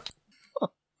 Oh,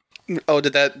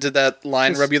 did that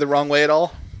line rub you the wrong way at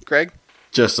all, Greg?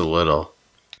 Just a little.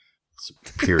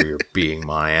 Superior being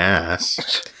my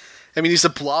ass. I mean, he's a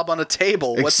blob on a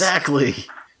table. Exactly.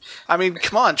 I mean,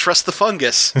 come on, trust the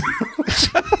fungus.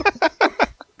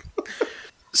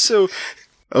 So...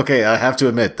 Okay, I have to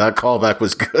admit, that callback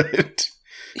was good.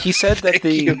 He said that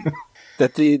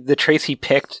the traits he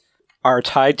picked are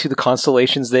tied to the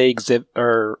constellations they exhibit,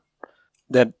 or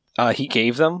that he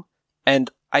gave them, and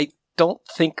I don't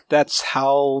think that's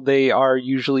how they are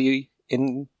usually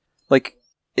in. Like,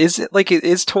 is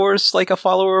Taurus like a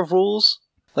follower of rules?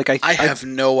 Like, I have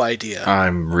no idea.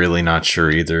 I'm really not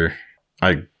sure either.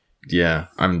 I'm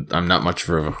not much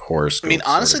of a horoscope. I mean,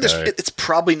 honestly, it's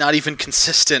probably not even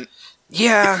consistent.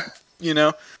 Yeah.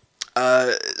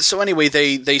 So anyway,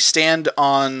 they stand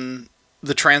on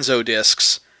the Transo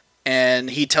discs, and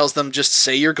he tells them, just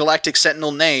say your Galactic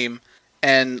Sentinel name,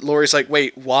 and Lori's like,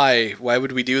 wait, why? Why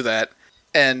would we do that?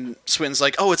 And Swinton's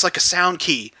like, oh, it's like a sound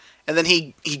key. And then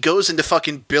he goes into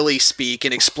fucking Billy speak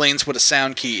and explains what a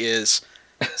sound key is.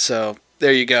 So,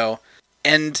 there you go.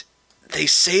 And they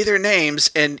say their names,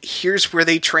 and here's where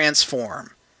they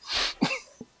transform.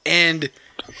 And...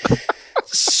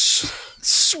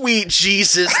 Sweet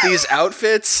Jesus, these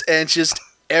outfits and just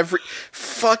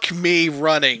fuck me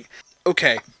running.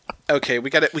 Okay. Okay, we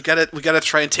gotta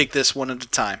try and take this one at a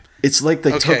time. It's like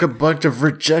they took a bunch of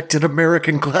rejected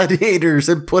American gladiators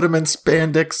and put them in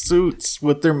spandex suits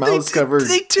with their mouths covered.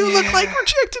 They do look like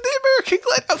rejected American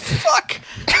gladiators. Oh, fuck.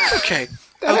 Okay.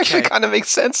 That actually kind of makes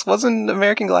sense. Wasn't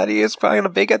American Gladiators kind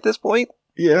of big at this point?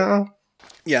 Yeah.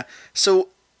 Yeah. So,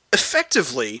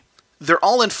 effectively, they're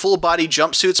all in full-body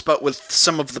jumpsuits, but with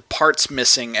some of the parts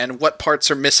missing, and what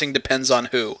parts are missing depends on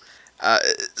who.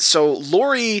 So,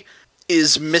 Laurie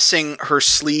is missing her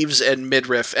sleeves and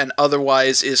midriff, and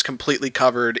otherwise is completely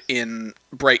covered in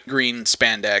bright green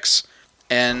spandex.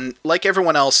 And, like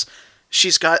everyone else,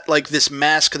 she's got, like, this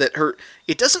mask that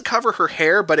it doesn't cover her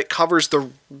hair, but it covers the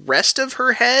rest of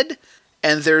her head.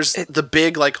 And there's the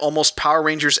big, like, almost Power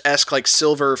Rangers-esque, like,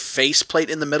 silver faceplate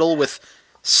in the middle with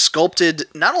sculpted,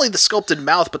 not only the sculpted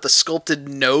mouth, but the sculpted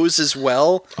nose as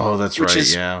well. Oh, that's right,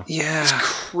 yeah. Yeah. It's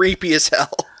creepy as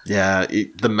hell. Yeah,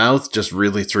 the mouth just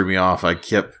really threw me off.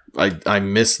 I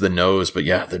missed the nose, but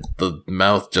yeah, the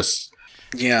mouth just...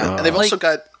 Yeah, and they've also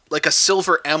got, like, a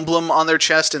silver emblem on their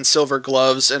chest and silver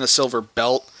gloves and a silver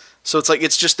belt. So it's like,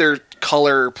 it's just their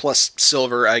color plus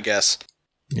silver, I guess.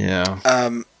 Yeah.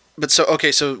 But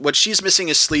so what she's missing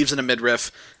is sleeves and a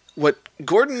midriff. What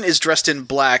Gordon is dressed in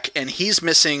black, and he's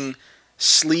missing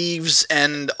sleeves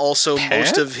and also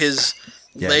most of his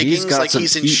leggings,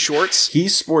 he's in shorts.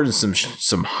 He's sporting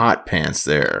some hot pants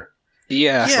there.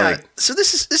 Yeah. Yeah. So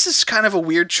this is kind of a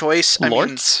weird choice.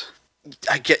 Lords?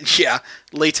 I get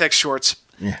latex shorts.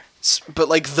 Yeah. But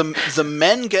like the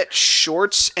men get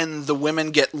shorts and the women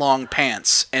get long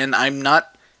pants, and I'm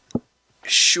not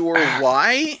sure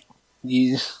why.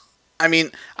 Yeah. I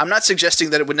mean, I'm not suggesting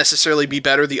that it would necessarily be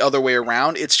better the other way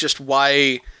around. It's just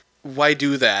why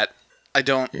do that? I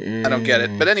don't get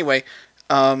it. But anyway,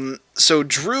 so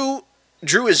Drew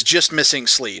is just missing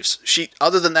sleeves.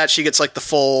 Other than that, she gets like the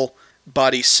full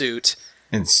body suit.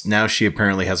 And now she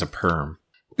apparently has a perm.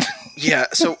 Yeah,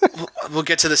 so we'll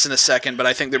get to this in a second, but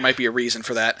I think there might be a reason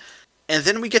for that. And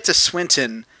then we get to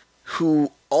Swinton,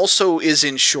 who also is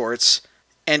in shorts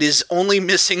and is only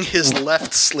missing his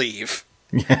left sleeve.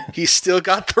 Yeah. He's still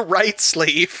got the right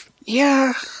sleeve.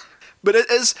 Yeah. But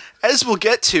as we'll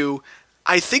get to,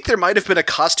 I think there might have been a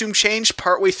costume change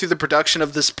partway through the production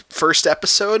of this first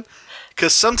episode,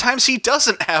 because sometimes he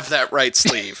doesn't have that right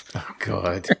sleeve. Oh,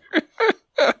 God.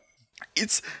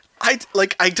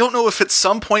 I don't know if at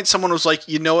some point someone was like,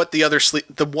 you know what,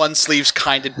 the one sleeve's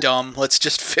kind of dumb. Let's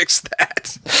just fix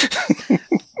that.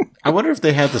 I wonder if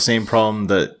they had the same problem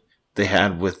that they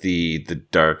had with the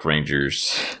Dark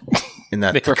Rangers, in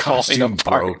that the costume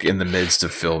broke in the midst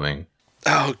of filming.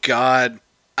 Oh, God.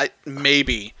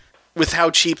 Maybe. With how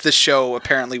cheap this show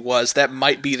apparently was, that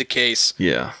might be the case.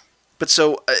 Yeah. But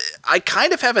so, I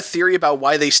kind of have a theory about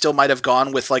why they still might have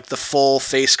gone with, like, the full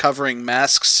face-covering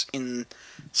masks in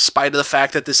spite of the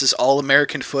fact that this is all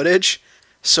American footage.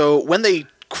 So, when they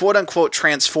quote-unquote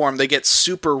transform, they get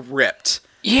super ripped.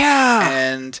 Yeah!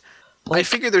 And I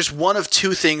figure there's one of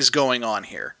two things going on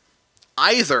here.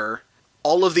 Either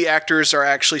all of the actors are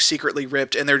actually secretly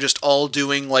ripped and they're just all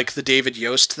doing like the David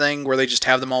Yost thing where they just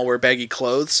have them all wear baggy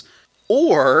clothes,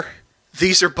 or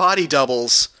these are body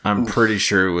doubles. I'm pretty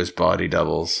sure it was body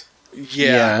doubles.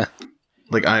 Yeah.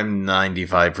 Like, I'm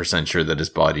 95% sure that it's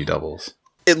body doubles.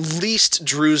 At least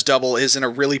Drew's double is in a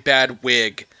really bad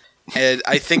wig, and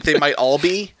I think they might all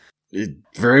be. It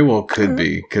very well could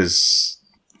be, because,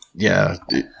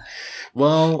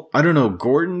 well, I don't know.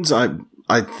 Gordon's, I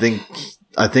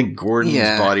think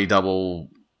Gordon's body double,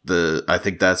 I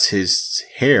think that's his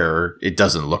hair. It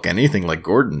doesn't look anything like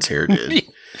Gordon's hair did.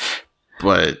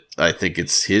 But I think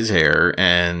it's his hair,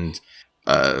 and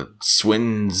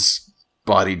Swinton's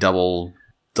body double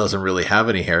doesn't really have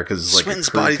any hair because it's like Swinton's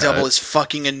body double is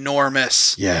fucking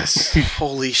enormous. Yes.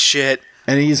 Holy shit.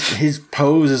 And his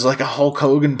pose is like a Hulk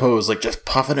Hogan pose, like just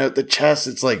puffing out the chest.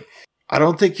 It's like, I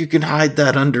don't think you can hide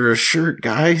that under a shirt,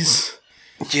 guys.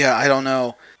 Yeah, I don't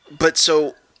know. But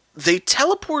so they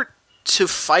teleport to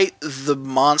fight the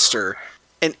monster.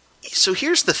 And so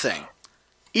here's the thing.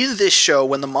 In this show,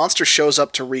 when the monster shows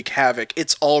up to wreak havoc,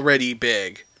 it's already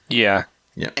big. Yeah.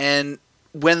 And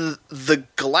when the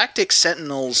Galactic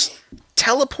Sentinels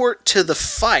teleport to the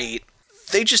fight,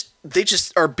 they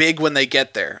just are big when they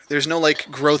get there. There's no like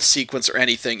growth sequence or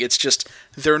anything. It's just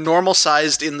they're normal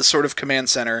sized in the sort of command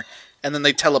center, and then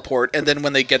they teleport, and then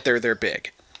when they get there, they're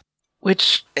big.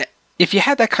 Which, if you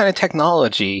had that kind of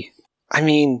technology, I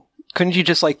mean, couldn't you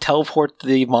just like teleport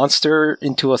the monster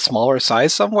into a smaller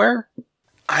size somewhere?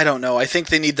 I don't know. I think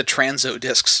they need the transo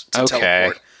discs to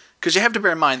teleport. Because you have to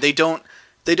bear in mind, they don't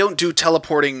do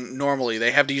teleporting normally.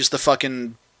 They have to use the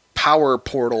fucking power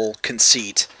portal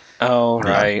conceit. Oh,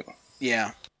 right.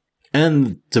 Yeah.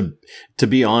 And to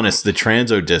be honest, the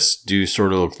Transo discs do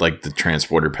sort of look like the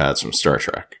transporter pads from Star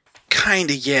Trek.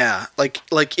 Kinda, yeah. Like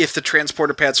if the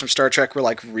transporter pads from Star Trek were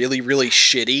like really, really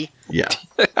shitty. Yeah.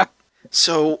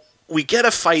 So we get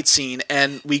a fight scene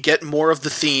and we get more of the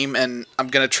theme, and I'm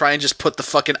gonna try and just put the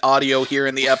fucking audio here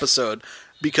in the episode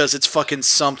because it's fucking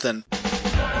something.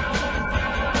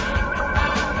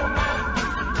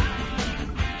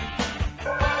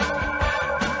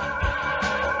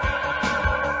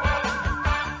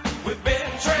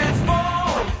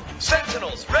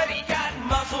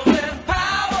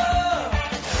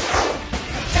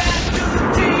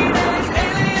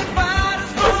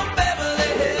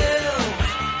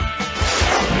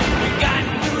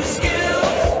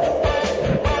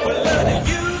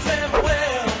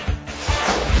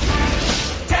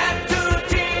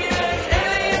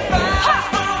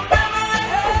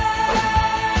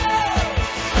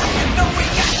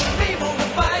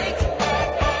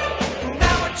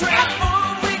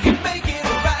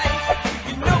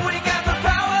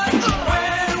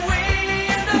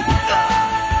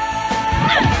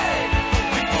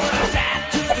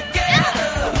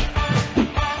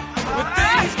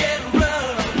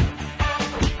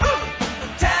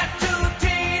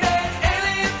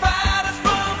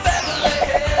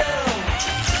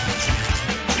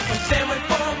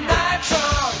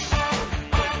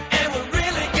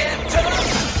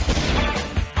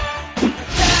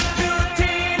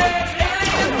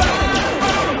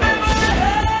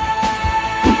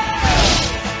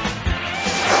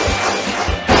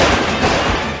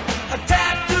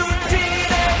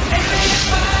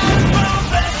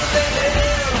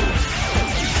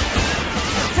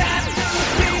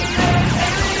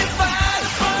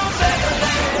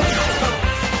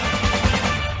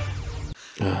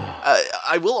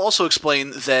 I will also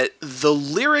explain that the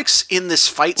lyrics in this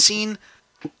fight scene,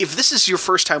 if this is your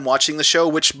first time watching the show,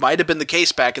 which might have been the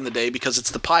case back in the day because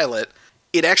it's the pilot,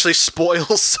 it actually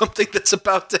spoils something that's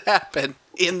about to happen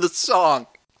in the song.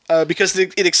 Because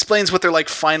it explains what their like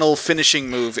final finishing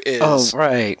move is. Oh,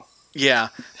 right. Yeah.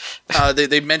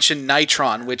 They mentioned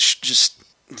Nitron, which just...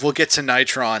 We'll get to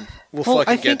Nitron. We'll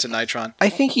get to Nitron. I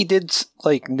think he did,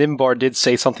 like, Nimbar did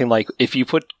say something like, if you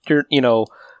put your,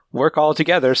 work all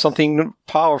together, something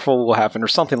powerful will happen, or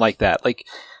something like that. Like,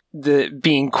 the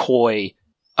being coy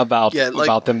about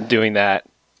them doing that.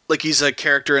 Like he's a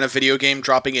character in a video game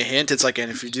dropping a hint. It's like, and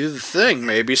if you do the thing,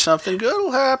 maybe something good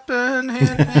will happen.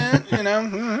 Hint,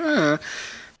 hint,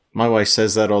 My wife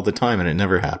says that all the time, and it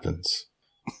never happens.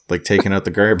 Like taking out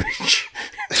the garbage.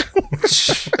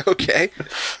 Okay.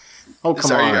 Oh,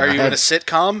 come on. Are you in a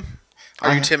sitcom?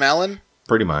 Are you Tim Allen?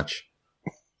 Pretty much.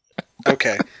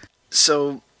 Okay.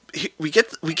 So we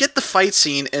get the fight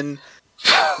scene, and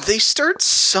they start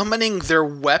summoning their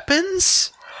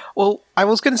weapons. Well, I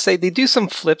was going to say, they do some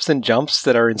flips and jumps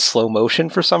that are in slow motion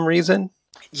for some reason.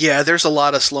 Yeah, there's a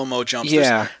lot of slow-mo jumps.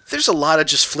 Yeah. There's a lot of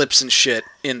just flips and shit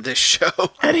in this show.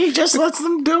 And he just lets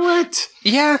them do it!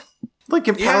 Yeah. Like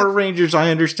in Power Rangers, I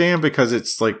understand because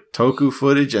it's like Toku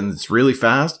footage and it's really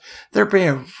fast. They're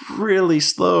being really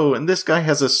slow, and this guy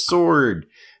has a sword.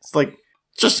 It's like,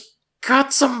 just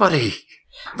cut somebody!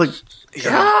 Like,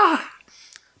 yeah!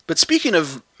 But speaking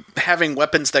of having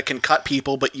weapons that can cut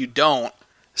people, but you don't,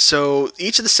 so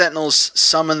each of the Sentinels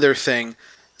summon their thing.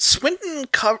 Swinton,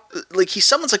 he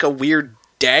summons like a weird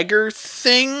dagger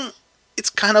thing. It's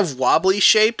kind of wobbly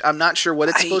shaped. I'm not sure what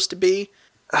it's supposed to be.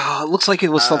 It looks like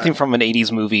it was something from an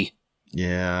 80s movie.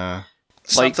 Yeah.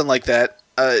 Something like that.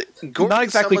 Gordon not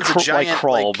exactly giant, like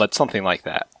Krull, but something like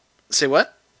that. Say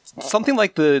what? Something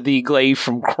like the glaive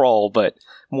from Krull, but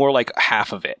more like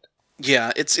half of it.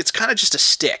 Yeah, it's kind of just a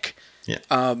stick.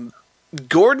 Yeah.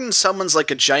 Gordon summons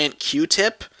like a giant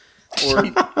Q-tip,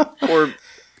 or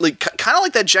like kind of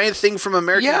like that giant thing from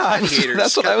American Gladiators.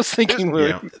 That's what I was thinking.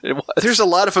 It was. There's a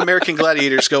lot of American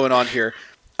Gladiators going on here.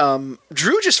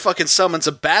 Drew just fucking summons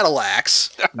a battle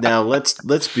axe. Now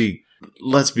let's be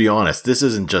honest. This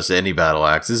isn't just any battle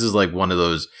axe. This is like one of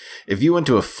those. If you went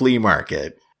to a flea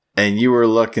market and you were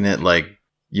looking at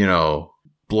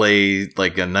blade,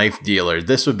 like a knife dealer,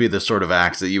 this would be the sort of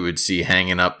axe that you would see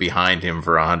hanging up behind him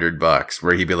for $100,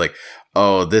 where he'd be like,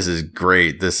 "Oh, this is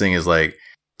great. This thing is like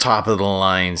top of the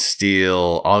line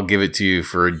steel. I'll give it to you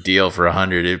for a deal for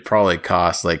 $100. It probably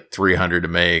costs like $300 to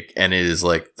make, and it is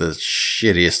like the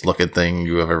shittiest looking thing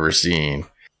you have ever seen."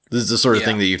 This is the sort of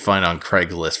thing that you'd find on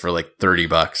Craigslist for like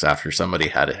 $30 after somebody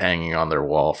had it hanging on their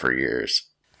wall for years.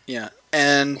 Yeah,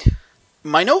 and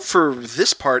my note for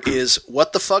this part is,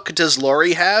 what the fuck does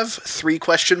Laurie have? 3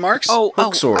 question marks?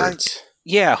 Hook swords.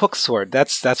 Hook sword.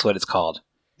 That's what it's called.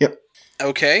 Yep.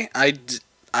 Okay,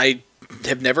 I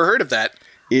have never heard of that.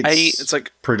 It's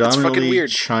like predominantly weird.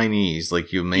 Chinese.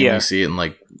 Like you mainly see it in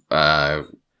like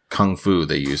Kung Fu.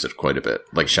 They use it quite a bit,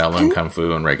 like Shaolin Kung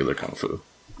Fu and regular Kung Fu.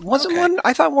 Wasn't one?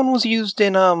 I thought one was used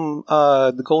in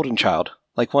The Golden Child,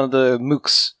 like one of the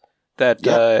mooks that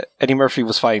Eddie Murphy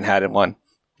was fighting had in one.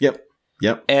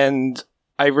 Yep. And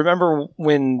I remember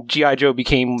when G.I. Joe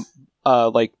became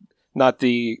like not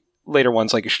the later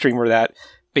ones like Extreme, that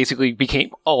basically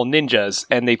became all ninjas,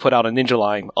 and they put out a ninja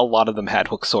line. A lot of them had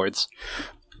hook swords.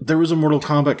 There was a Mortal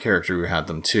Kombat character who had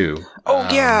them too. Oh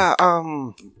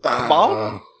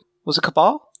Cabal? Was it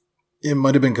Cabal? It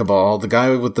might have been Cabal, the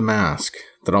guy with the mask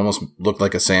that almost looked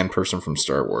like a sand person from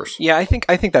Star Wars. Yeah, I think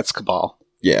that's Cabal.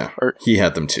 Yeah, he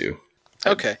had them too.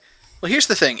 Okay. Well, here's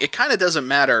the thing. It kind of doesn't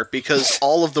matter because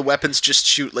all of the weapons just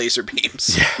shoot laser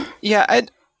beams. Yeah, I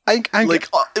like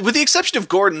with the exception of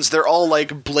Gordon's, they're all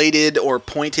like bladed or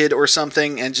pointed or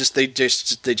something, and they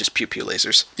just pew pew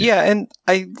lasers. Yeah, and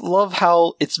I love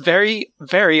how it's very,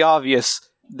 very obvious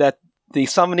that the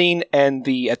summoning and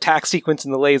the attack sequence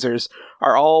and the lasers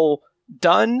are all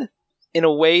done in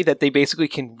a way that they basically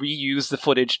can reuse the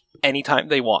footage anytime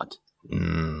they want.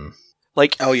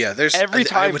 Like, oh yeah, there's every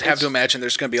time I would have to imagine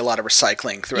there's going to be a lot of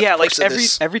recycling throughout. Yeah, the course like of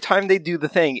this. every time they do the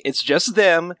thing, it's just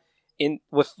them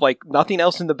with like nothing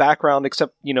else in the background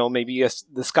except maybe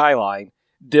the skyline.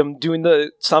 Them doing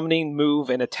the summoning, move,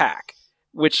 and attack,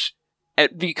 which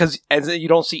because you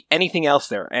don't see anything else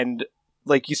there, and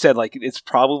like you said, like it's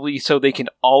probably so they can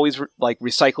always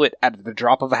recycle it at the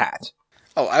drop of a hat.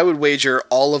 Oh, I would wager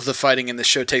all of the fighting in the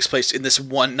show takes place in this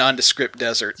one nondescript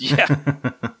desert. Yeah.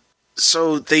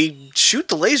 So they shoot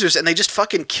the lasers and they just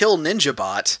fucking kill Ninja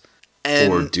Bot.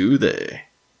 And or do they?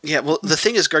 Yeah, well, the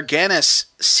thing is, Garganus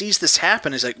sees this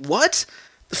happen. He's like, what?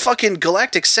 The fucking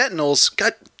Galactic Sentinels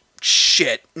got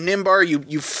shit. Nimbar,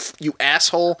 you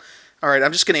asshole. All right,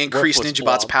 I'm just going to increase Ninja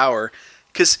Bot's power.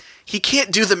 Because he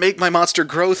can't do the make my monster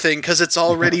grow thing because it's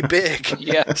already big.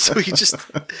 Yeah. So he's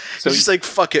just like,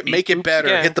 fuck it, make it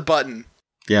better, hit the button.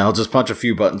 Yeah, I'll just punch a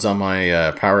few buttons on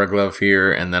my power glove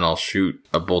here, and then I'll shoot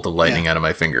a bolt of lightning out of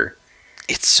my finger.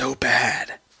 It's so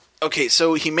bad. Okay,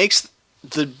 so he makes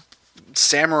the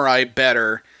samurai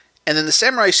better, and then the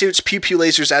samurai shoots pew-pew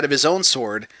lasers out of his own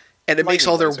sword, and it makes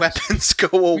all their weapons go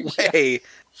away.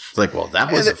 It's like, well,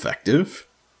 that was effective.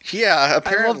 Yeah,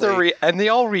 apparently. I love and they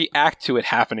all react to it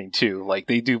happening, too. Like,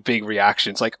 they do big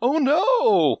reactions, like, oh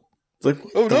no! Like,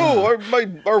 oh no,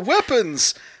 our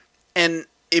weapons! And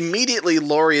immediately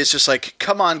Laurie is just like,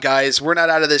 come on guys, we're not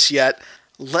out of this yet.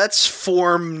 Let's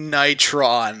form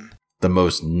Nitron. The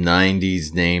most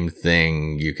 90s named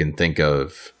thing you can think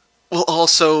of. Well,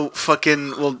 also,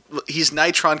 he's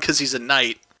Nitron because he's a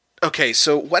knight. Okay,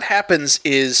 so what happens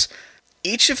is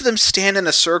each of them stand in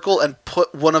a circle and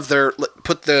put their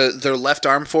left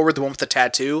arm forward, the one with the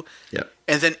tattoo. Yep.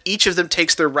 And then each of them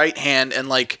takes their right hand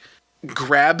and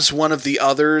grabs one of the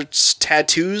other's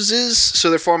tattoos, so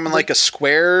they're forming like a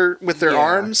square with their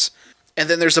arms. And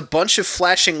then there's a bunch of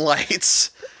flashing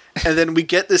lights, and then we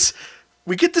get this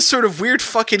sort of weird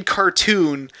fucking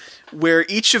cartoon where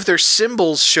each of their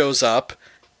symbols shows up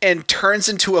and turns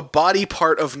into a body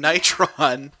part of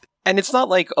Nitron. And it's not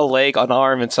like a leg, an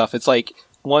arm, and stuff. It's like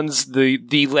one's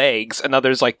the legs,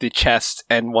 another's like the chest,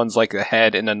 and one's like the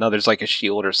head, and another's like a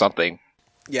shield or something.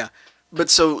 Yeah. But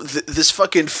so this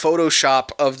fucking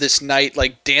Photoshop of this knight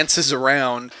dances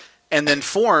around and then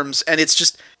forms, and it's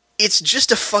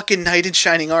just a fucking knight in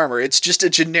shining armor. It's just a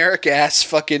generic ass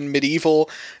fucking medieval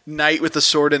knight with a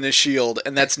sword and a shield,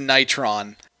 and that's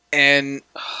Nitron. And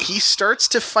he starts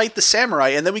to fight the samurai,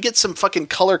 and then we get some fucking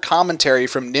color commentary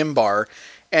from Nimbar,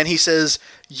 and he says,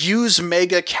 use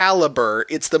Mega Caliber.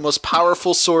 It's the most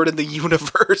powerful sword in the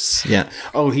universe. Yeah.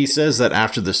 Oh, he says that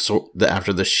after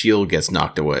the shield gets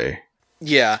knocked away.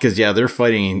 Yeah. Because, they're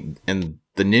fighting, and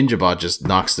the Ninja Bot just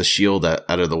knocks the shield out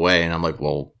of the way, and I'm like,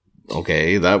 well,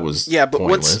 okay, that was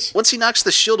pointless. once he knocks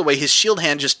the shield away, his shield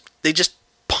hand they just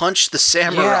punch the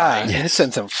samurai. Yeah, it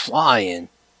sends him flying.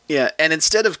 Yeah, and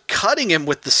instead of cutting him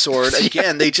with the sword,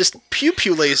 again, they just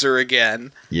pew-pew laser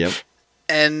again. Yep.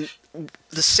 And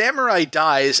the samurai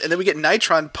dies, and then we get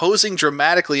Nitron posing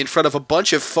dramatically in front of a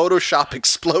bunch of Photoshop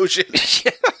explosions.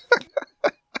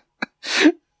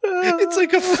 It's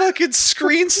like a fucking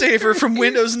screensaver from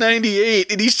Windows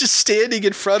 98, and he's just standing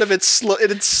in front of it,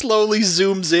 and it slowly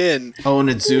zooms in. Oh, and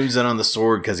it zooms in on the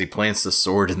sword because he plants the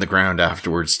sword in the ground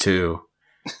afterwards, too.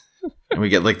 And we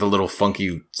get the little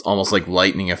funky, almost like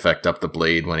lightning effect up the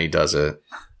blade when he does it.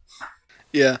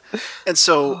 Yeah. And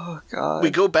so we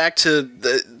go back to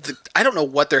the I don't know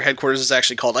what their headquarters is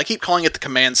actually called. I keep calling it the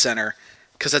command center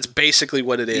because that's basically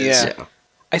what it is. Yeah.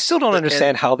 I still don't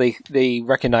understand how they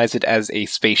recognize it as a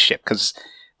spaceship because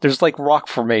There's like rock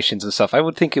formations and stuff. I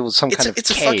would think it was some kind of cave.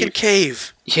 It's a fucking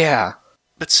cave. Yeah.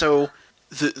 But so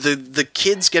the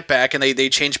kids get back and they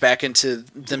change back into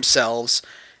themselves.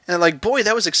 And they're like, boy,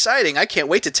 that was exciting. I can't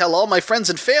wait to tell all my friends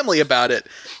and family about it.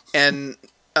 And,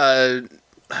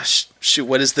 shoot,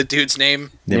 what is the dude's name?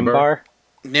 Nimbar,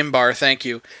 thank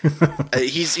you.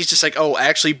 He's just like, oh,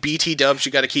 actually, BT Dubs,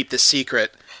 you got to keep this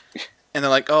secret. And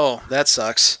they're like, oh, that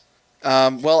sucks.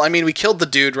 Well, I mean, we killed the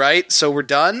dude, right? So we're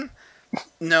done?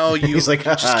 No, you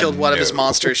just killed one of his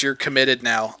monsters. You're committed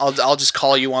now. I'll just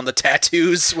call you on the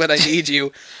tattoos when I need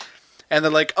you. And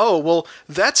they're like, oh, well,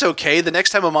 that's okay. The next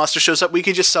time a monster shows up, we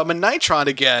can just summon Nitron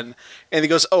again. And he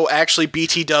goes, oh, actually,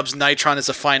 BT Dubs, Nitron is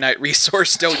a finite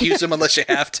resource. Don't use him unless you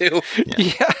have to.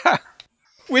 Yeah.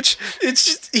 Which, it's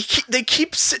just, they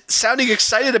keep sounding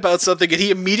excited about something, and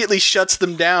he immediately shuts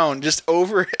them down just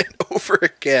over and over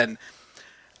again.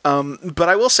 But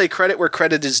I will say credit where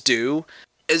credit is due.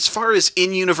 As far as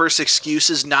in-universe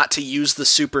excuses not to use the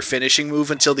super finishing move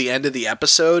until the end of the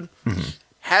episode,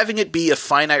 having it be a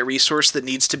finite resource that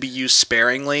needs to be used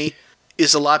sparingly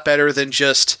is a lot better than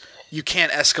just, you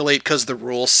can't escalate because the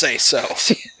rules say so.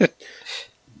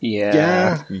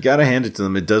 Yeah, you gotta hand it to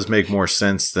them. It does make more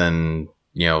sense than,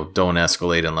 don't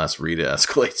escalate unless Rita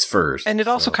escalates first. And it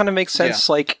also kind of makes sense,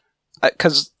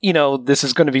 because, this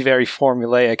is going to be very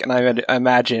formulaic, and I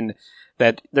imagine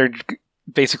that they're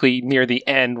basically near the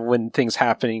end when things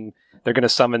happening, they're going to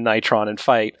summon Nitron and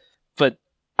fight. But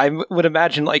I would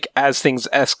imagine, as things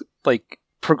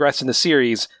progress in the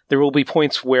series, there will be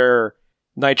points where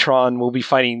Nitron will be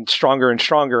fighting stronger and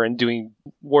stronger and doing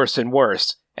worse and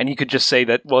worse. And you could just say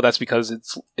that, well, that's because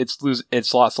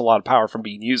it's lost a lot of power from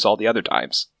being used all the other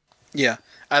times. Yeah.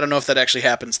 I don't know if that actually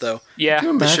happens, though. Yeah.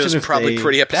 The show's probably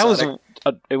pretty episodic.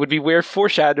 It would be weird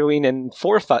foreshadowing and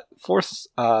foresight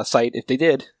if they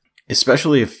did.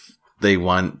 Especially if they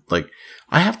want,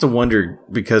 I have to wonder,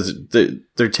 because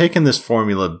they're taking this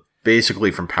formula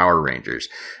basically from Power Rangers.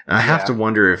 And I have to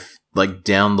wonder if,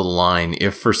 down the line,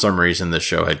 if for some reason the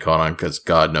show had caught on, because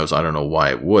God knows, I don't know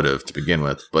why it would have to begin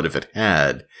with, but if it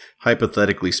had,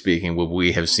 hypothetically speaking, would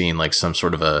we have seen some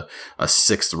sort of a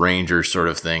Sixth Ranger sort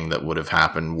of thing that would have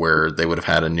happened where they would have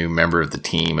had a new member of the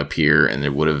team appear and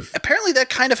it would have... Apparently that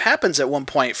kind of happens at one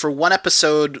point. For one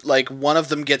episode, one of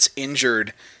them gets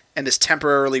injured and is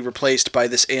temporarily replaced by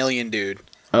this alien dude.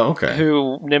 Oh, okay.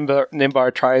 Who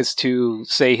Nimbar tries to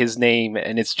say his name,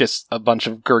 and it's just a bunch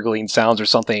of gurgling sounds or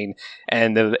something,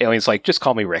 and the alien's like, just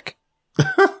call me Rick.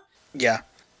 Yeah.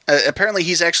 Apparently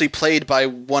he's actually played by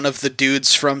one of the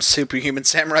dudes from Superhuman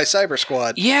Samurai Cyber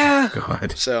Squad. Yeah.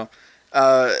 God. So,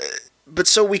 but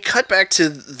so we cut back to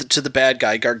the bad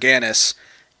guy, Garganus,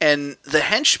 and the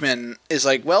henchman is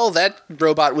like, well, that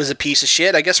robot was a piece of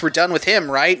shit. I guess we're done with him,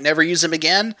 right? Never use him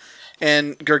again?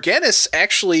 And Garganus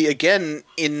actually, again,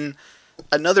 in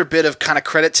another bit of kind of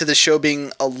credit to the show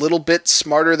being a little bit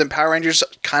smarter than Power Rangers,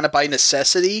 kind of by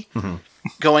necessity,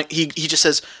 he just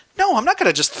says, no, I'm not going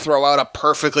to just throw out a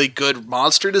perfectly good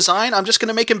monster design. I'm just going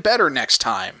to make him better next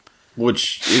time.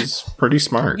 Which is pretty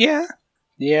smart. Yeah.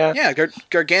 Yeah. Yeah,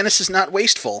 Garganus is not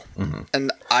wasteful.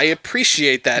 And I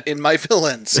appreciate that in my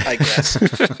villains, I guess.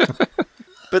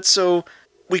 But so...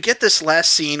 we get this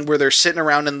last scene where they're sitting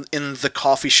around in the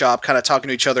coffee shop kind of talking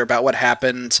to each other about what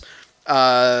happened.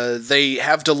 They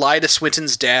have Delita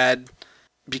Swinton's dad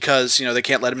because, they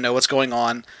can't let him know what's going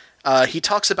on. He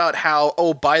talks about how,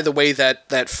 oh, by the way,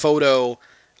 that photo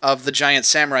of the giant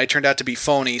samurai turned out to be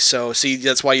phony, so see,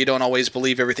 that's why you don't always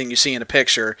believe everything you see in a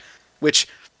picture, which...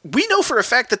 we know for a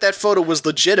fact that photo was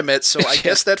legitimate, so I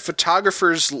guess that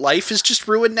photographer's life is just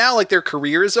ruined now, their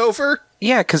career is over?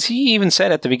 Yeah, because he even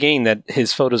said at the beginning that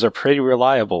his photos are pretty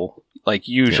reliable,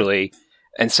 usually. Yeah.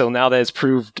 And so now that it's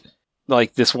proved,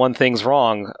 this one thing's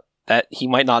wrong, that he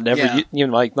might not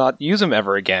not use them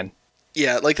ever again.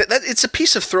 Yeah, that it's a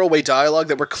piece of throwaway dialogue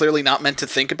that we're clearly not meant to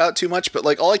think about too much, but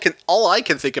all I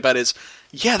can think about is,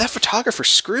 yeah, that photographer's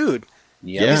screwed.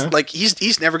 Yeah.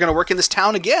 He's never going to work in this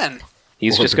town again.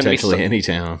 He's just going to be any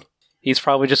town. He's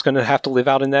probably just going to have to live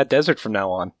out in that desert from now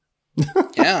on.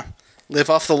 Yeah, live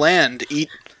off the land,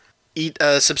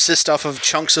 subsist off of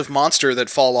chunks of monster that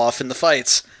fall off in the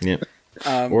fights. Yeah,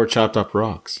 or chopped up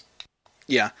rocks.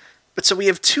 Yeah, but so we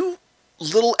have two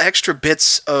little extra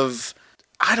bits of,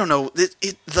 I don't know,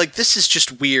 this is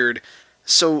just weird.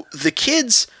 So the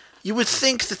kids, you would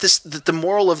think that the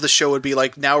moral of the show would be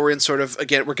now we're in sort of,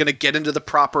 again, we're going to get into the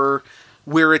proper.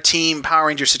 We're a team Power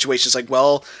Ranger situation. It's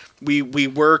well, we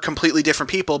were completely different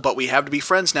people, but we have to be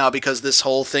friends now because this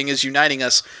whole thing is uniting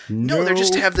us. No, they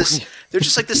just have this. They're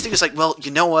just this thing is well, you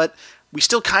know what? we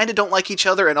still kind of don't like each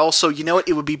other, and also, you know what,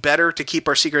 it would be better to keep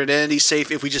our secret identity safe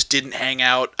if we just didn't hang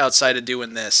out outside of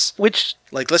doing this. Which,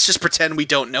 like, let's just pretend we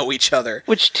don't know each other.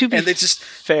 Which, to be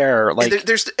fair, like, and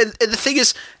the thing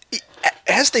is,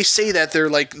 as they say that, they're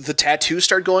like, the tattoos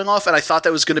start going off, and I thought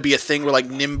that was going to be a thing where, like,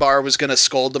 Nimbar was going to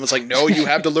scold them. It's like, no, you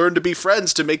have to learn to be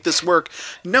friends to make this work.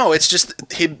 No, it's just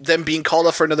them being called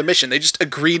up for another mission. They just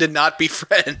agree to not be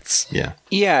friends. Yeah.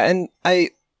 Yeah, and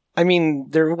I mean,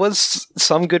 there was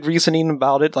some good reasoning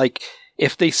about it. Like,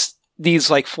 if these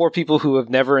like 4 people who have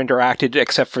never interacted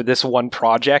except for this one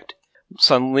project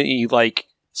suddenly like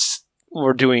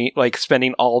were doing like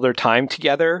spending all their time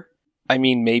together, I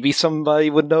mean, maybe somebody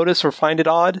would notice or find it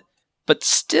odd. But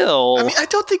still, I mean, I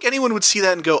don't think anyone would see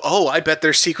that and go, "Oh, I bet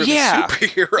they're secretly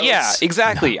superheroes." Yeah,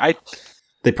 exactly. No.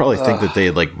 They probably think that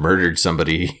they like murdered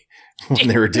somebody when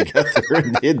they were together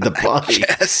and hid the body.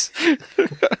 Yes,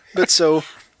 but so.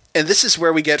 And this is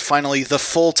where we get, finally, the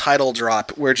full title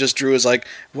drop, where just Drew is like,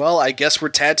 well, I guess we're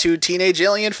tattooed teenage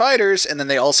alien fighters, and then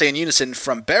they all say in unison,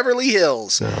 from Beverly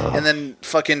Hills, and then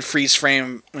fucking freeze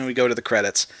frame when we go to the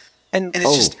credits. And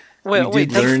it's just...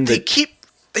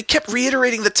 They kept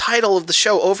reiterating the title of the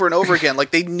show over and over again,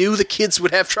 like they knew the kids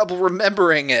would have trouble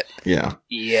remembering it. Yeah.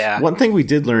 Yeah. One thing we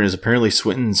did learn is apparently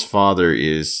Swinton's father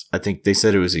is, I think they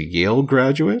said it was a Yale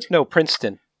graduate? No,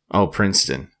 Princeton. Oh,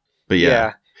 Princeton. But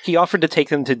yeah. He offered to take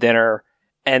them to dinner,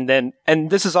 and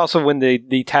this is also when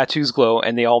the tattoos glow,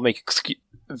 and they all make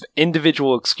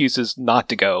individual excuses not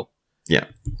to go. Yeah.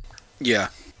 Yeah.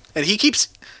 And he keeps,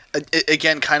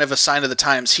 again, kind of a sign of the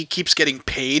times, he keeps getting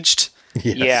paged.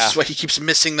 Yes. Yeah. That's why he keeps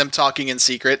missing them talking in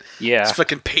secret. Yeah. His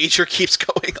fucking pager keeps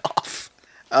going off.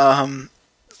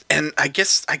 And I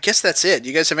guess that's it.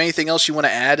 You guys have anything else you want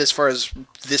to add as far as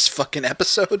this fucking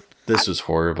episode? This was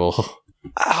horrible.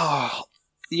 Oh,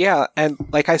 yeah, and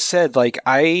like I said, like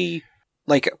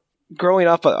growing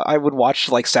up, I would watch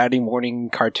like Saturday morning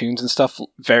cartoons and stuff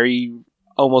very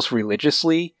almost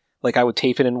religiously. Like I would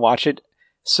tape it and watch it.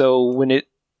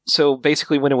 So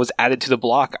basically when it was added to the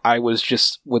block, I would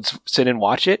sit and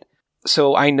watch it.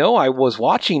 So I know I was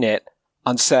watching it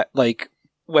on set, like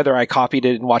whether I copied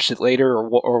it and watched it later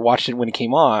or watched it when it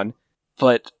came on.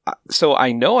 But so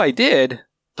I know I did,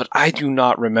 but I do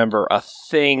not remember a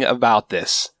thing about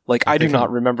this. Like, I do not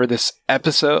remember this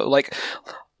episode. Like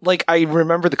I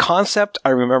remember the concept, I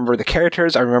remember the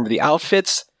characters, I remember the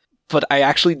outfits, but I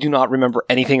actually do not remember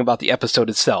anything about the episode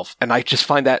itself. And I just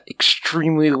find that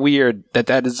extremely weird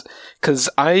that is, because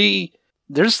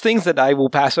there's things that I will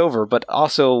pass over, but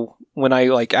also when I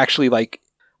like actually like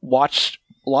watch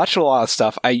a lot of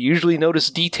stuff, I usually notice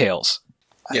details.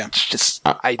 Yeah, it's just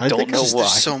I don't know why.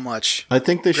 There's so much. I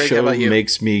think this show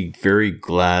makes me very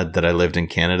glad that I lived in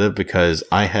Canada, because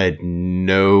I had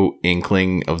no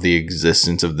inkling of the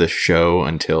existence of this show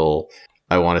until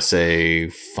I want to say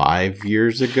 5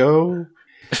 years ago.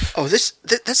 Oh, that's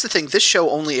the thing. This show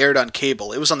only aired on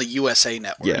cable. It was on the USA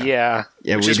Network. Yeah.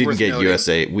 We didn't get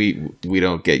USA. We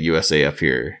don't get USA up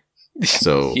here.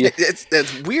 So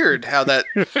it's weird how that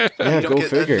you don't get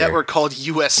figure. a network called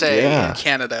USA in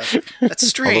Canada. That's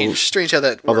strange. Strange how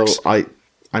that works. Although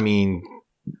I mean,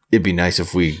 it'd be nice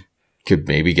if we could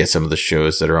maybe get some of the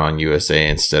shows that are on USA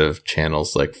instead of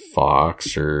channels like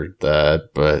Fox or that.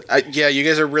 But you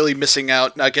guys are really missing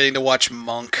out not getting to watch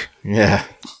Monk. Yeah.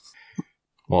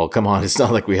 Well, come on. It's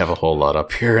not like we have a whole lot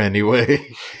up here anyway.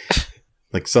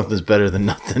 Like something's better than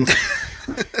nothing.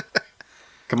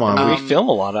 Come on, we film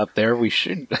a lot up there. We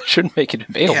should make it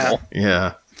available.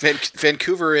 Yeah.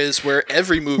 Vancouver is where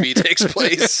every movie takes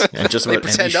place. And just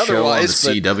about any show on the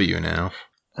CW now.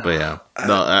 But yeah,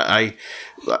 no,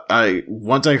 I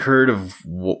once I heard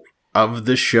of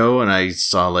the show and I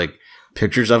saw like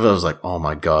pictures of it, I was like, oh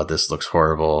my god, this looks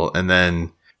horrible. And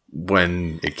then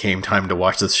when it came time to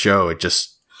watch this show, it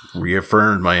just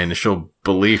reaffirmed my initial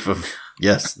belief of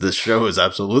yes, this show is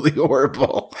absolutely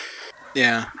horrible.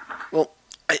 Yeah.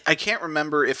 I can't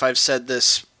remember if I've said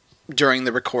this during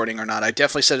the recording or not. I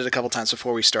definitely said it a couple times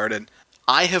before we started.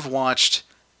 I have watched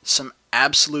some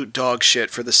absolute dog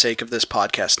shit for the sake of this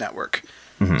podcast network.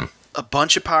 Mm-hmm. A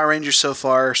bunch of Power Rangers so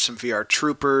far, some VR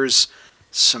Troopers,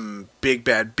 some Big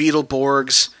Bad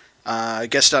Beetleborgs. I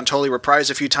guessed on Totally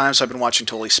Reprised a few times, so I've been watching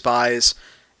Totally Spies.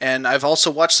 And I've also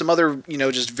watched some other,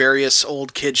 just various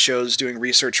old kid shows doing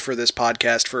research for this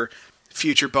podcast for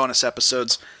future bonus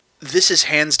episodes. This is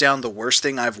hands down the worst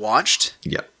thing I've watched.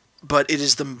 Yeah. But it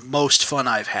is the most fun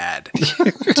I've had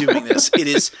doing this.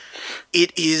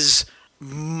 It is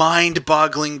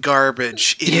mind-boggling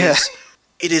garbage.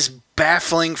 It is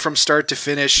baffling from start to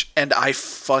finish, and I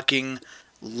fucking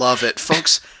love it.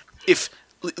 Folks,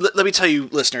 let me tell you,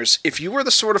 listeners, if you are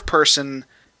the sort of person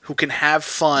who can have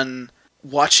fun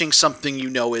watching something you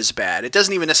know is bad. It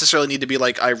doesn't even necessarily need to be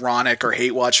like ironic or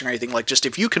hate watching or anything. Like, just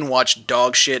if you can watch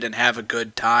dog shit and have a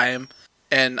good time,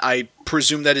 and I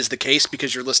presume that is the case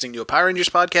because you're listening to a Power Rangers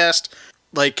podcast,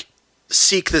 like,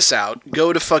 seek this out.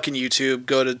 Go to fucking YouTube.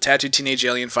 Go to Tattooed Teenage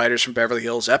Alien Fighters from Beverly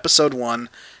Hills, episode 1.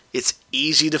 It's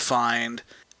easy to find.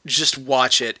 Just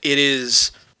watch it. It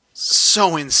is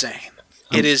so insane.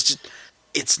 It's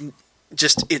a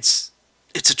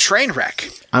train wreck.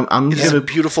 It's a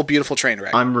beautiful, beautiful train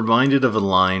wreck. I'm reminded of a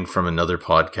line from another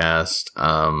podcast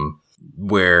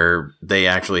where they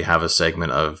actually have a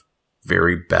segment of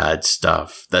very bad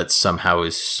stuff that somehow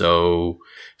is so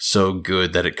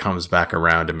good that it comes back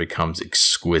around and becomes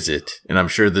exquisite. And I'm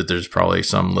sure that there's probably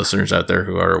some listeners out there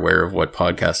who are aware of what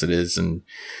podcast it is and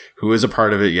who is a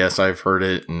part of it. Yes, I've heard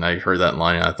it, and I heard that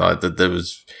line, and I thought that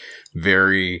was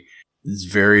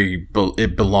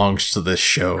it belongs to this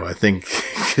show, I think,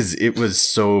 because it was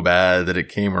so bad that it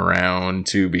came around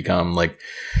to become like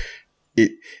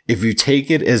it. If you take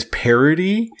it as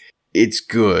parody, it's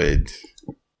good.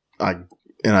 I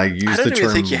don't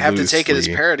even think you have to take it as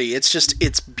parody. It's just,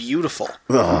 it's beautiful.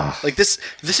 Ugh. Like this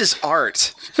is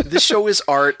art. This show is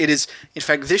art. It is, in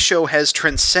fact, this show has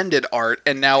transcended art,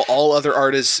 and now all other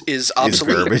art is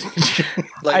obsolete.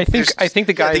 Like, I think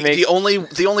the guy the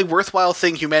only worthwhile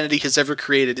thing humanity has ever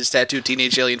created is Tattooed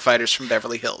Teenage Alien Fighters from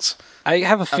Beverly Hills. I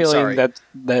have a feeling that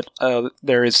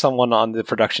there is someone on the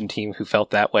production team who felt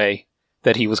that way,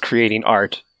 that he was creating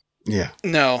art. Yeah.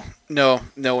 No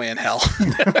way in hell.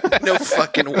 No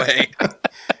fucking way.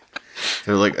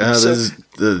 They're like, this is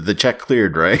the check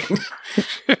cleared, right?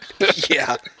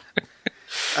 Yeah.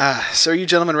 So are you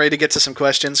gentlemen ready to get to some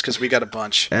questions? Because we got a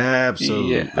bunch.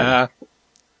 Absolutely. Yeah.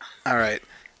 All right.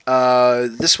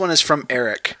 This one is from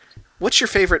Eric. What's your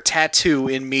favorite tattoo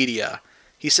in media?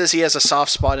 He says he has a soft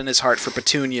spot in his heart for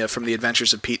Petunia from The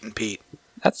Adventures of Pete and Pete.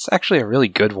 That's actually a really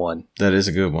good one. That is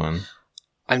a good one.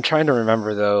 I'm trying to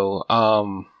remember, though.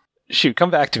 Shoot, come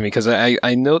back to me, because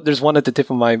I know there's one at the tip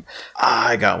of my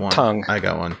I got one. Tongue. I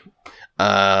got one.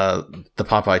 The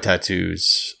Popeye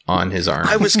tattoos on his arm.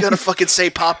 I was going to fucking say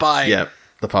Popeye. Yep,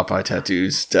 the Popeye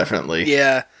tattoos, definitely.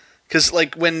 Yeah, because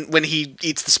like when he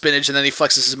eats the spinach and then he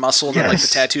flexes his muscle and then like the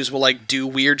tattoos will like do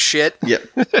weird shit. Yep.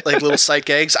 Like little sight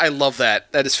gags. I love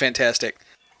that. That is fantastic.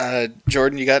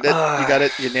 Jordan, you got it? You got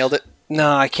it? You nailed it?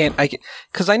 No, I can't.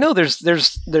 Because I know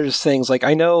there's things like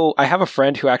I have a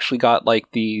friend who actually got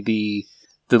like the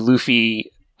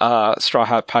Luffy Straw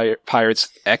Hat Pirates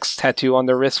X tattoo on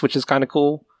their wrist, which is kind of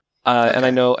cool. Okay. And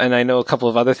I know a couple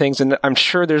of other things, and I'm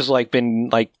sure there's like been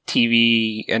like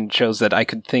TV and shows that I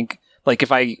could think, like,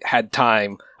 if I had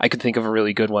time, I could think of a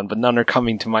really good one, but none are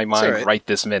coming to my mind right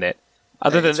this minute.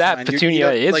 Other than that, fine.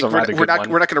 Petunia is like, a rather good one.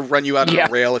 We're not going to run you out on a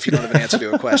rail if you don't have an answer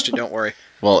to a question. Don't worry.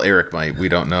 Well, Eric might. We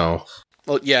don't know.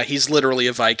 Well, yeah, he's literally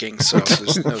a Viking, so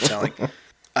there's no telling.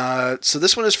 So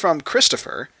this one is from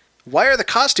Christopher. Why are the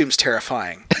costumes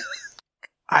terrifying?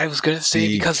 I was going to say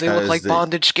because they look like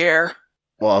Bondage Scare.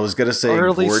 Well, I was going to say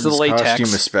Gordon's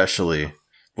costume especially,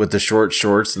 with the short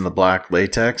shorts and the black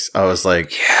latex. I was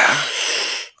like, yeah.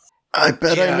 I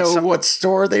bet I know what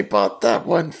store they bought that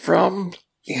one from.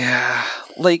 Yeah,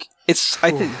 like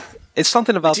I think it's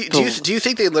something about. Do you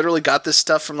think they literally got this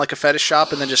stuff from like a fetish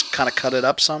shop and then just kind of cut it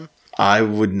up some? I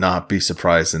would not be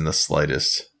surprised in the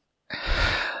slightest,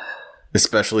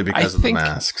 especially because of the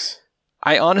masks.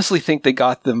 I honestly think they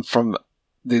got them from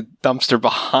the dumpster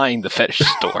behind the fetish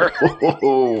store.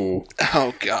 Oh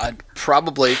God,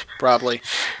 probably.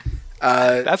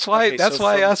 That's why.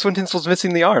 Swinton's was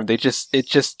missing the arm. It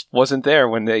just wasn't there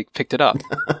when they picked it up.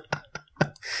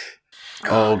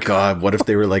 Oh God! What if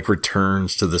they were like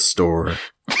returns to the store?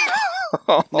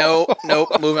 No.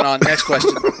 Moving on. Next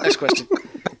question.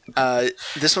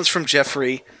 This one's from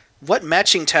Jeffrey. What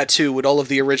matching tattoo would all of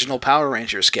the original Power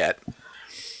Rangers get?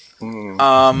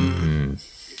 I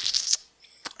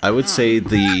would say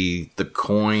the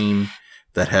coin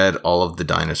that had all of the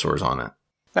dinosaurs on it.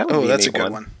 That's a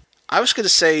good one. I was going to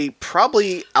say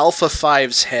probably Alpha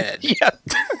 5's head. Yeah.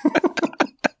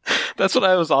 That's what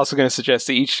I was also going to suggest.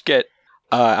 They each get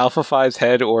Alpha 5's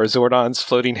head or Zordon's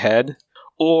floating head,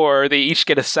 or they each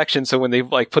get a section, so when they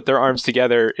like put their arms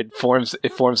together, it forms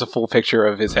a full picture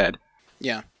of his head.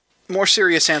 Yeah. More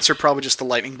serious answer, probably just the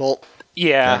lightning bolt.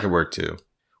 Yeah. That could work too.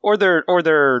 Or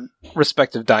their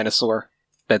respective dinosaur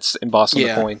that's embossed on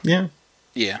the coin.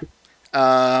 Yeah.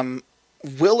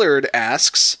 Willard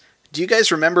asks, do you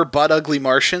guys remember Butt Ugly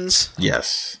Martians?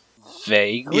 Yes.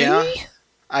 Vaguely? Yeah.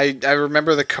 I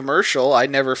remember the commercial. I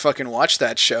never fucking watched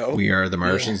that show. We are the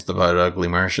Martians, the Butt Ugly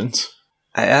Martians.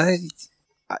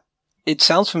 It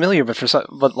sounds familiar,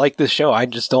 but like this show, I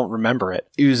just don't remember it.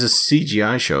 It was a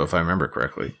CGI show, if I remember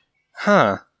correctly.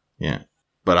 Huh. Yeah.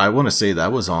 But I want to say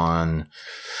that was on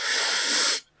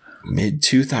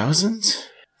mid-2000s?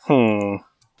 I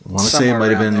want to say it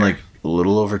might have been like a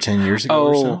little over 10 years ago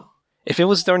or so. If it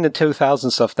was during the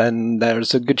 2000 stuff, then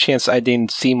there's a good chance I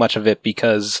didn't see much of it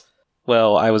because,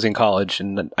 well, I was in college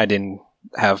and I didn't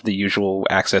have the usual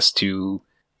access to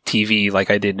TV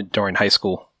like I did during high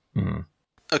school. Mm-hmm.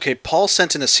 Okay, Paul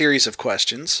sent in a series of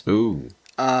questions. Ooh.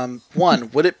 One,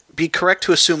 would it be correct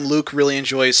to assume Luke really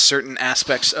enjoys certain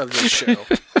aspects of this show?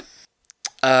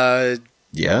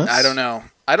 Yes. I don't know.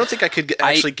 I don't think I could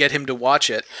actually get him to watch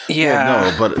it.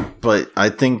 Yeah. Well, no, but I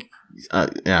think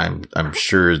I'm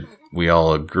sure we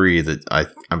all agree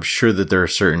that I'm sure that there are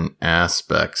certain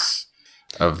aspects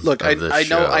of I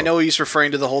show. know he's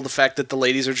referring to the fact that the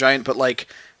ladies are giant, but like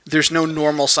there's no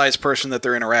normal sized person that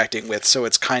they're interacting with, so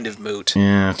it's kind of moot.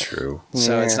 Yeah, true.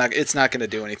 So it's not going to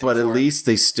do anything. But at least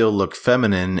they still look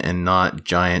feminine and not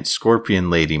giant scorpion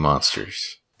lady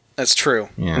monsters. That's true.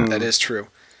 Yeah. That is true.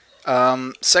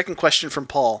 Second question from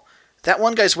Paul. That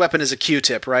one guy's weapon is a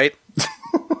Q-tip, right?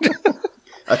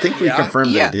 I think we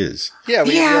confirmed that it is. Yeah,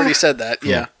 we already said that.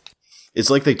 Yeah.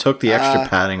 It's like they took the extra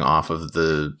padding off of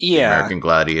the American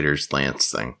Gladiators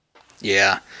lance thing.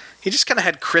 Yeah. He just kind of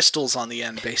had crystals on the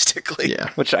end, basically. Yeah.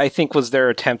 Which I think was their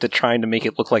attempt at trying to make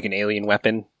it look like an alien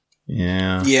weapon.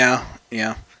 Yeah.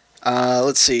 Yeah.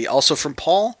 Let's see. Also from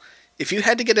Paul, if you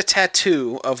had to get a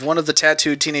tattoo of one of the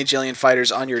tattooed teenage alien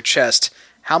fighters on your chest,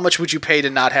 how much would you pay to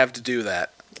not have to do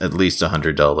that? At least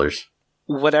 $100.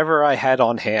 Whatever I had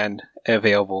on hand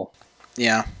available.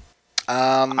 Yeah.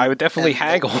 I would definitely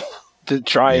haggle to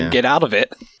try and get out of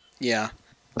it. Yeah.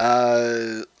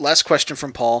 Last question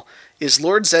from Paul. Is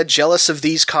Lord Zed jealous of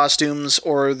these costumes,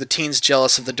 or are the teens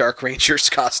jealous of the Dark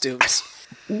Rangers costumes?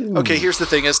 Ooh. Okay, here's the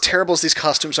thing. As terrible as these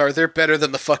costumes are, they're better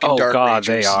than the fucking Dark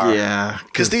Rangers. They are. Yeah.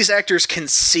 Because these actors can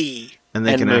see. And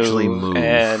they can actually move.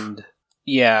 And,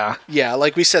 yeah. Yeah,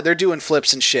 like we said, they're doing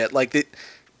flips and shit. Like,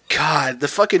 God, the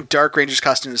fucking Dark Rangers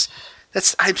costumes...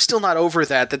 I'm still not over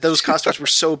that those costumes were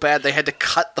so bad they had to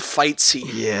cut the fight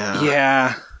scene. Yeah.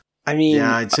 Yeah. I mean...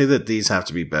 Yeah, I'd say that these have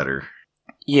to be better.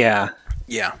 Yeah.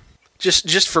 Yeah.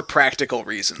 Just for practical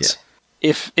reasons.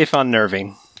 Yeah. If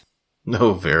unnerving.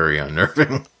 No, very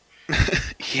unnerving.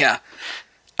 Yeah.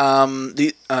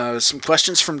 Some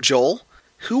questions from Joel.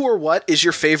 Who or what is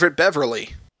your favorite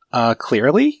Beverly?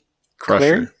 Clearly?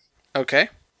 Crusher. Okay.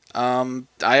 I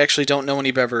actually don't know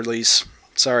any Beverlys.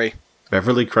 Sorry.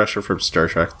 Beverly Crusher from Star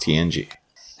Trek TNG.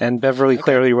 And Beverly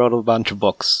clearly wrote a bunch of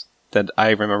books that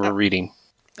I remember reading.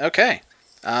 Okay.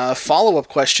 Follow-up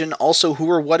question. Also, who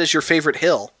or what is your favorite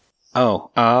hill?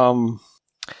 The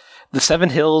 7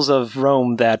 hills of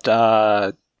Rome that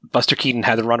Buster Keaton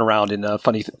had to run around and a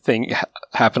funny thing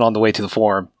happened on the way to the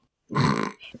forum.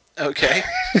 Okay.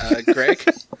 Greg?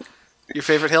 Your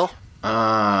favorite hill?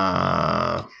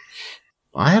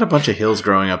 I had a bunch of hills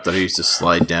growing up that I used to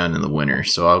slide down in the winter,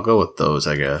 so I'll go with those,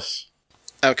 I guess.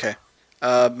 Okay.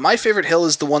 My favorite hill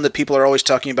is the one that people are always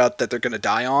talking about that they're going to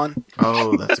die on.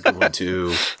 Oh, that's a good one,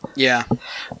 too. Yeah.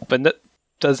 But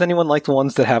does anyone like the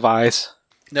ones that have eyes?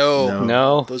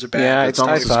 No. Those are bad. Yeah, it's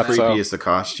almost as creepy as the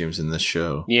costumes in this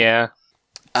show. Yeah.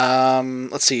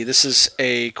 Let's see. This is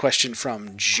a question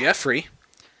from Jeffrey.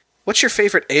 What's your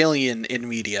favorite alien in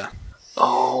media?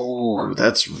 Oh,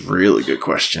 that's a really good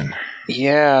question.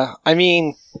 Yeah. I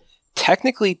mean,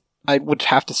 technically, I would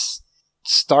have to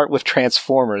start with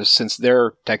Transformers since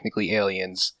they're technically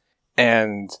aliens.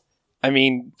 And, I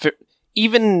mean,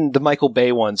 even the Michael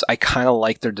Bay ones, I kind of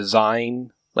like their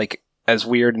design. Like, as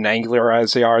weird and angular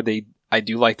as they are, I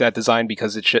do like that design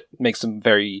because it makes them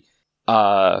very,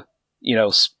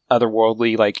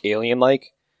 otherworldly, like alien-like.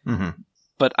 Mm-hmm.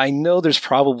 But I know there's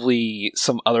probably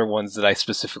some other ones that I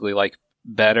specifically like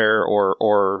better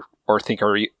or think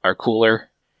are cooler.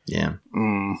 Yeah.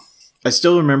 I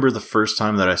still remember the first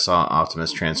time that I saw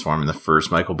Optimus transform in the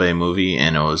first Michael Bay movie,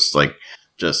 and it was like,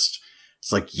 it's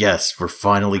like, yes, we're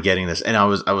finally getting this. And I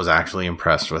was actually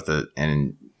impressed with it.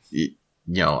 And,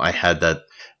 I had that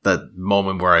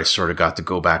moment where I sort of got to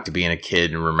go back to being a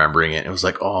kid and remembering it. It was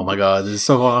like, oh my God, this is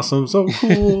so awesome, so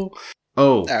cool.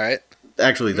 Oh, all right.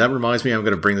 Actually, that reminds me, I'm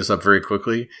going to bring this up very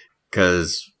quickly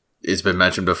because it's been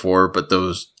mentioned before, but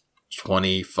those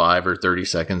 25 or 30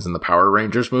 seconds in the Power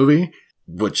Rangers movie,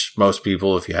 which most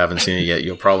people, if you haven't seen it yet,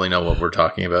 you'll probably know what we're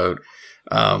talking about.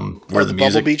 Where the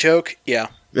music... Bumblebee joke? Yeah.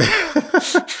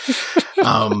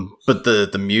 But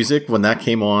the music, when that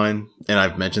came on, and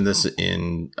I've mentioned this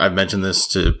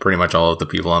to pretty much all of the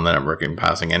people on the network in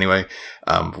passing anyway,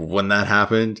 when that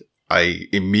happened, I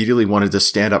immediately wanted to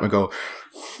stand up and go,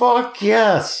 Fuck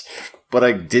yes. But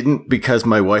I didn't because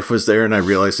my wife was there, and I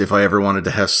realized if I ever wanted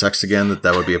to have sex again,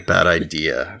 that would be a bad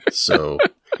idea. So,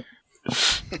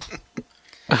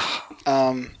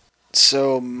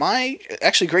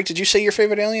 actually, Greg, did you say your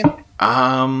favorite alien?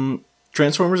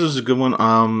 Transformers is a good one.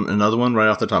 Another one right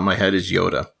off the top of my head is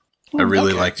Yoda. I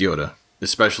really liked Yoda,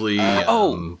 especially. I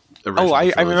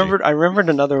remembered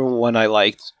another one I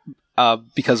liked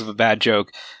because of a bad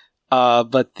joke.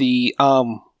 But the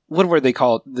what were they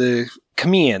called? The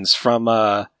Kamians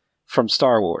from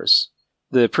Star Wars,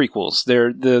 the prequels.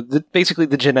 They're the basically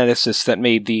the geneticists that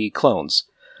made the clones.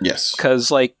 Yes,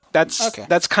 because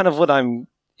that's kind of what I'm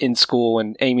in school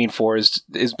and aiming for is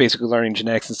basically learning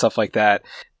genetics and stuff like that.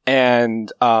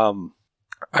 And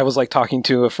I was like talking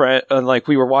to a friend, and like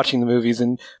we were watching the movies,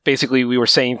 and basically we were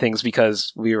saying things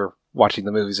because we were watching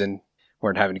the movies and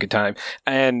weren't having a good time.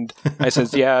 And I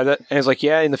said, and I was like,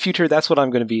 in the future, that's what I'm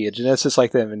going to be, a geneticist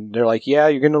like them. And they're like, yeah,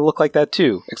 you're going to look like that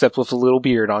too, except with a little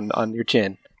beard on your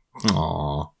chin. Aww.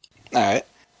 All right.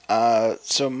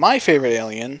 So my favorite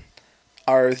alien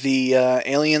are the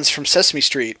aliens from Sesame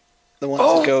Street. The ones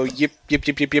that go yip yip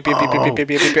yip yip yip yip yip yip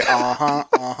yip yip yip.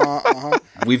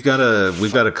 We've got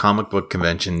a comic book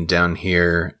convention down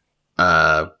here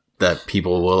that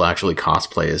people will actually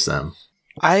cosplay as them.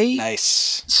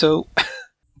 Nice. So,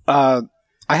 I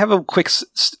have a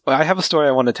story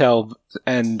I want to tell,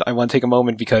 and I want to take a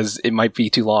moment because it might be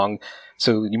too long,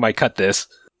 so you might cut this.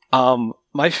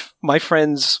 My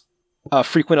friends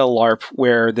frequent a LARP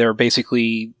where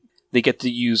they get to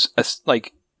use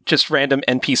just random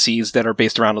NPCs that are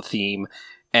based around a theme,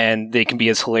 and they can be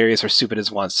as hilarious or stupid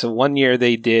as once. So one year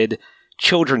they did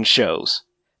children's shows,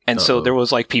 and so there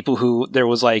was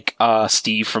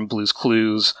Steve from Blue's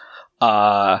Clues,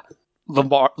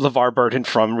 LeVar Burton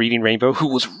from Reading Rainbow, who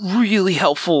was really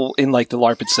helpful in like the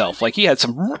LARP itself. Like he had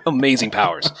some amazing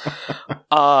powers.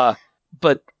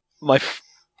 But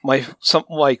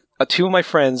two of my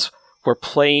friends were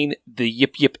playing the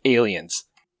Yip Yip aliens.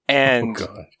 And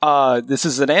this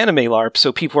is an anime LARP,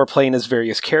 so people are playing as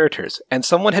various characters. And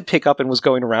someone had picked up and was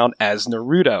going around as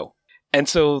Naruto. And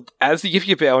so as the Yip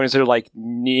Yip aliens, they're like,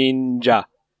 ninja,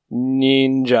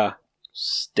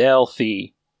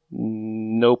 stealthy,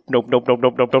 nope.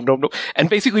 And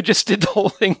basically just did the whole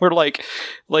thing where like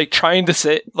trying to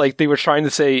say, like they were trying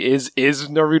to say, is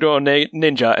Naruto a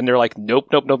ninja? And they're like, nope.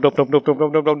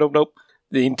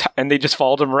 And they just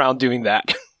followed him around doing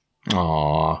that.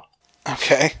 Aww.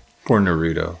 Okay. Poor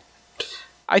Naruto.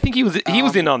 I think he was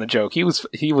in on the joke. He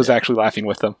was actually laughing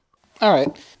with them. All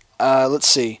right. Let's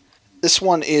see. This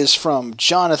one is from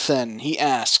Jonathan. He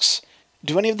asks,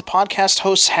 do any of the podcast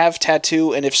hosts have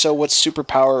tattoo, and if so, what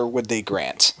superpower would they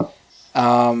grant?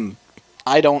 I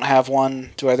don't have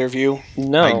one. Do either of you?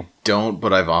 No. I don't,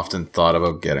 but I've often thought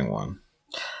about getting one.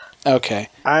 Okay.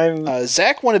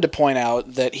 Zach wanted to point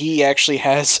out that he actually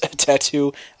has a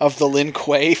tattoo of the Lin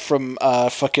Kuei from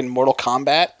fucking Mortal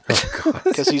Kombat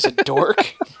because he's a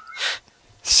dork.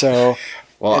 So,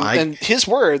 and his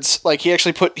words, like he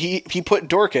actually put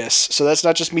Dorcas, so that's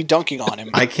not just me dunking on him.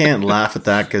 I can't laugh at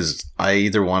that because I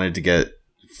either wanted to get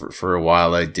for a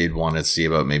while. I did want to see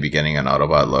about maybe getting an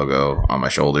Autobot logo on my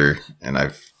shoulder, and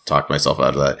I've talked myself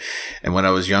out of that. And when I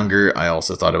was younger, I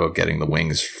also thought about getting the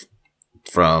wings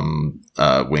from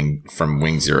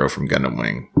Wing Zero from Gundam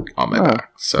Wing on my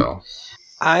back. So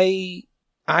I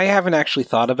haven't actually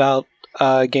thought about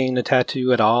getting a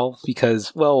tattoo at all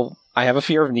because, well, I have a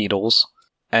fear of needles,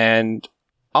 and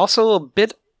also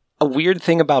a weird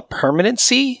thing about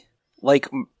permanency. Like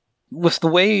with the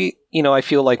way, I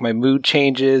feel like my mood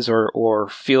changes or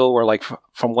feel or like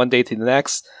from one day to the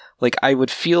next, like I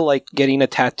would feel like getting a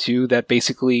tattoo that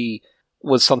basically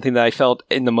was something that I felt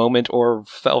in the moment or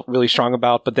felt really strong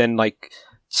about, but then like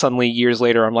suddenly years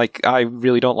later I'm like, I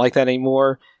really don't like that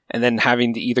anymore, and then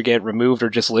having to either get it removed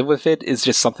or just live with it is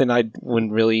just something I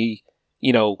wouldn't really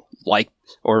like,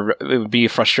 or it would be a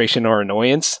frustration or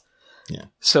annoyance. Yeah.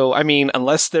 So I mean,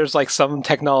 unless there's like some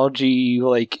technology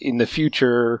like in the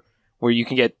future where you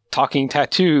can get talking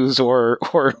tattoos or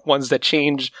ones that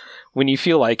change when you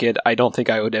feel like it, I don't think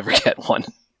I would ever get one.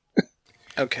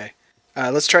 Okay.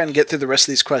 Let's try and get through the rest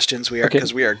of these questions.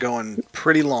 Because we are going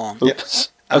pretty long. Oops.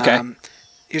 Okay.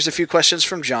 Here's a few questions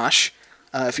from Josh.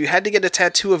 If you had to get a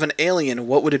tattoo of an alien,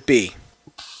 what would it be?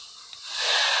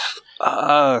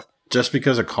 Just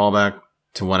because a callback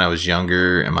to when I was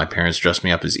younger and my parents dressed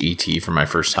me up as E.T. for my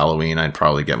first Halloween, I'd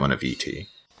probably get one of E.T.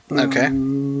 Okay.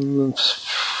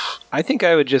 I think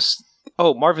I would just...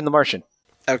 Marvin the Martian.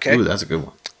 Okay. Ooh, that's a good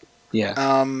one. Yeah.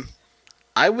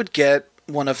 I would get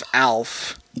one of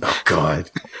Alf. Oh,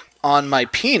 God. On my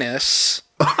penis.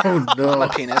 Oh, no. On my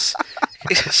penis.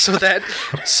 so that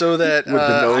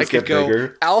I could go.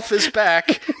 Bigger. Alf is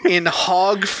back in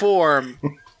hog form.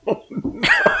 Oh,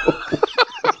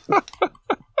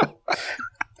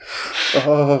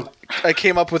 no. I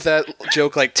came up with that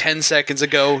joke like 10 seconds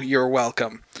ago. You're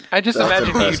welcome. I just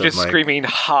imagine you just screaming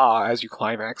 "ha" as you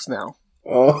climax now.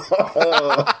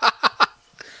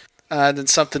 Then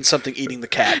something eating the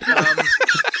cat.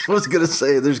 I was gonna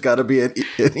say there's got to be an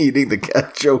eating the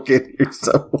cat joke in here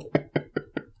somewhere.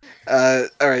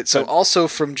 All right. So also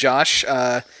from Josh,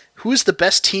 who is the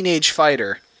best teenage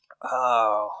fighter?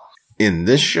 Oh, in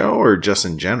this show or just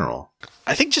in general?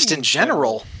 I think just in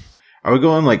general. Are we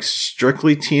going like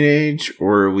strictly teenage,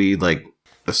 or are we like?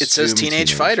 It says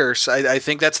teenage fighters. I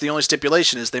think that's the only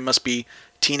stipulation is they must be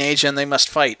teenage and they must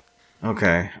fight.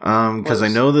 Okay. Because I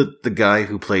know that the guy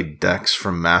who played Dex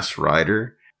from Masked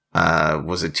Rider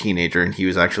was a teenager, and he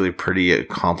was actually a pretty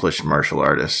accomplished martial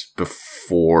artist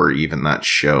before even that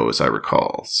show, as I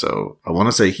recall. So I want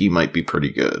to say he might be pretty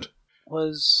good.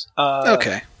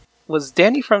 Okay. Was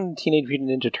Danny from Teenage Mutant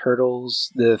Ninja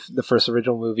Turtles, the first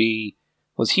original movie,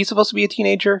 was he supposed to be a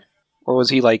teenager? Or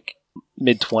was he like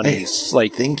mid-20s? I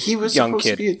think he was supposed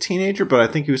to be a teenager, but I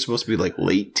think he was supposed to be like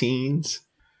late teens.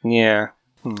 Yeah.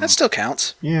 That still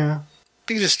counts. Yeah.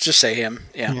 You can just say him.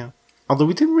 Yeah. Although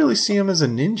we didn't really see him as a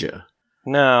ninja.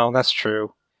 No, that's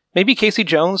true. Maybe Casey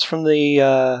Jones from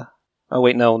the... Oh,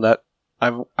 wait, no. That I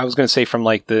was going to say from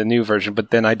like the new version, but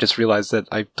then I just realized that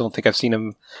I don't think I've seen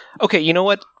him... Okay, you know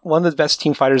what? One of the best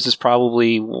Teen Fighters is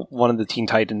probably one of the Teen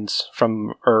Titans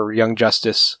from or Young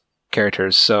Justice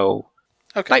characters, so...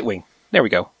 Okay. Nightwing. There we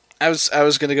go. I was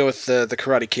going to go with the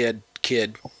Karate Kid.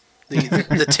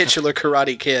 The titular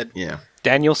Karate Kid. Yeah.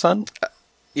 Daniel-san?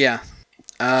 Yeah.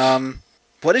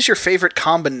 What is your favorite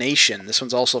combination? This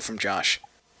one's also from Josh.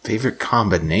 Favorite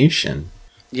combination?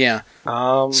 Yeah.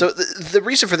 So the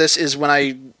reason for this is when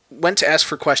I went to ask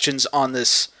for questions on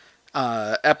this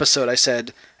episode, I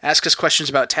said, ask us questions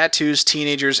about tattoos,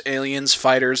 teenagers, aliens,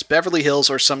 fighters, Beverly Hills,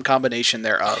 or some combination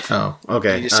thereof. Oh,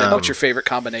 okay. And you said, what's your favorite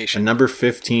combination? Number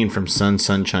 15 from Sun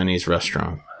Chinese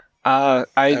Restaurant. I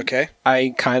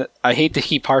hate to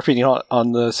keep harping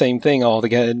on the same thing all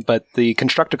again, but the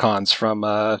Constructicons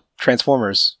from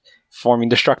Transformers forming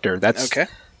Destructor.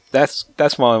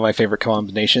 That's one of my favorite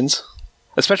combinations,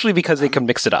 especially because they can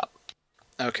mix it up.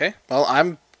 Okay, well,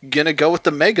 I'm gonna go with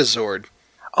the Megazord.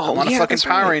 I'm on a fucking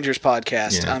Power Rangers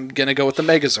podcast. Yeah. I'm gonna go with the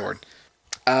Megazord.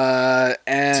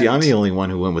 And see, I'm the only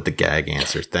one who went with the gag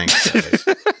answer. Thanks, guys.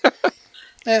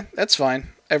 That's fine.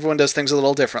 Everyone does things a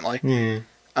little differently. Yeah.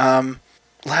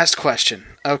 Last question.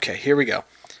 Okay, here we go.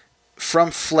 From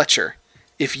Fletcher.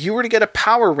 If you were to get a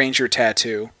Power Ranger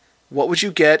tattoo, what would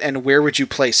you get and where would you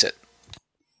place it?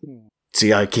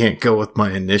 See, I can't go with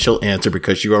my initial answer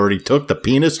because you already took the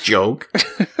penis joke.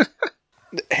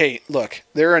 Hey, look,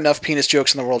 there are enough penis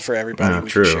jokes in the world for everybody we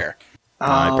can share.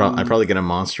 I'd probably get a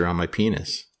monster on my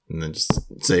penis and then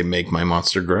just say, make my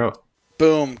monster grow.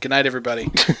 Boom. Good night, everybody.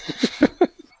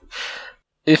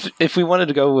 If we wanted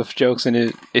to go with jokes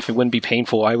and if it wouldn't be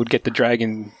painful, I would get the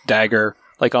dragon dagger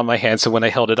like on my hand, so when I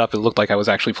held it up, it looked like I was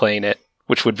actually playing it,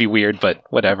 which would be weird, but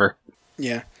whatever.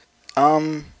 Yeah.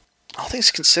 All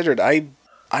things considered, I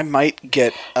might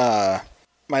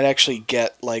actually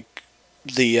get like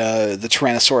the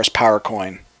Tyrannosaurus power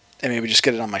coin and maybe just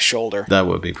get it on my shoulder. That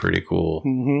would be pretty cool.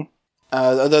 Mm-hmm.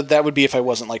 That would be if I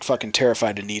wasn't like fucking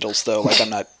terrified of needles, though. Like I'm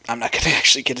not gonna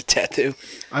actually get a tattoo.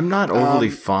 I'm not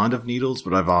overly fond of needles,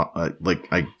 but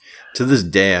to this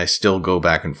day I still go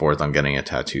back and forth on getting a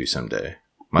tattoo someday.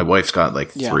 My wife's got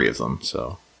like 3 of them,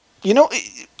 so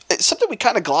it's something we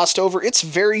kind of glossed over. It's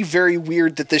very, very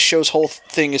weird that this show's whole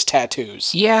thing is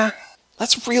tattoos. Yeah,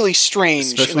 that's really strange.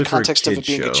 Especially in the context of it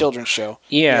being a children's show.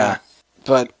 Yeah,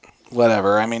 but.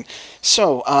 Whatever. I mean,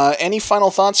 so, any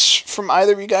final thoughts from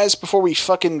either of you guys before we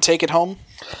fucking take it home?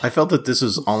 I felt that this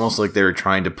was almost like they were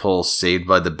trying to pull Saved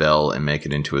by the Bell and make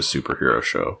it into a superhero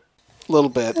show. A little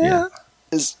bit. Yeah.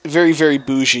 It's very, very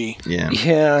bougie. Yeah.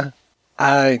 Yeah.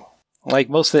 I like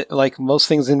most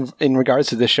things in regards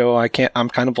to this show, I'm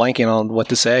kind of blanking on what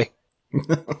to say.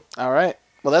 All right.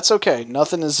 Well, that's okay.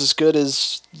 Nothing is as good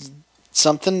as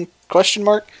something... ?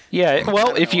 Yeah,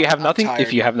 well, if you have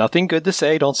nothing good to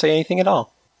say, don't say anything at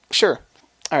all. Sure.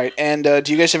 All right. And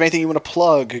do you guys have anything you want to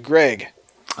plug, Greg?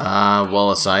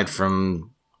 Well, aside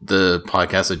from the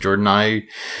podcast that Jordan and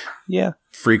I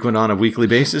frequent on a weekly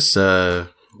basis,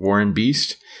 War and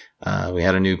Beast, we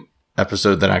had a new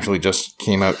episode that actually just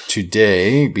came out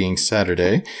today, being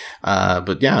Saturday.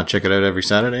 But yeah, check it out every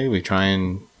Saturday. We try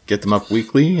and get them up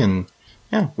weekly, and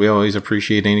yeah, we always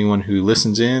appreciate anyone who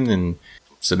listens in and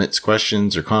submits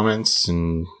questions or comments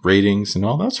and ratings and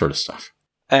all that sort of stuff.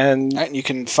 And you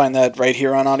can find that right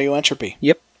here on Audio Entropy.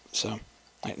 Yep. So,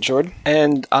 Jordan?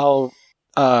 And I'll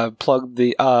plug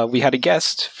the... we had a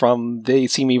guest from They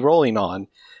See Me Rolling on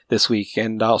this week,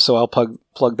 and also I'll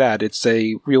plug that. It's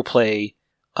a real play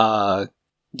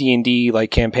D&D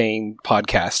like campaign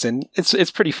podcast, and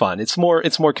it's pretty fun. It's more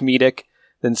comedic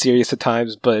than serious at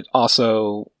times, but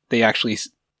also they actually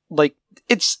like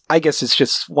I guess it's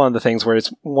just one of the things where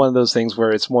it's one of those things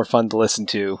where it's more fun to listen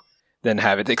to than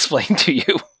have it explained to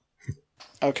you.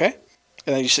 Okay.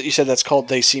 And then you said that's called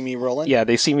They See Me Rolling? Yeah,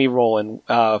 They See Me Rolling,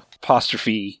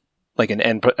 apostrophe, like an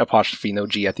N apostrophe, no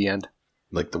G at the end.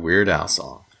 Like the Weird Al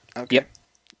song. Okay. Yep.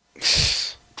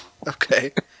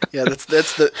 Okay. Yeah, that's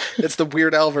the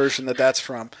Weird Al version that's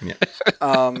from. Yeah.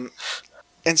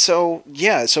 And so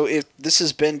if this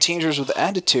has been Teenagers with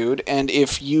Attitude, and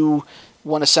if you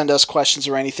want to send us questions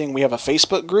or anything, we have a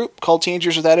Facebook group called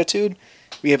Teenagers with Attitude.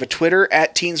 We have a Twitter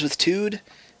 @teenswithtude.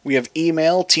 We have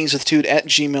email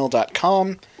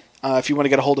teenswithtude@gmail.com. If you want to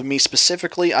get a hold of me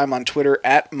specifically, I'm on Twitter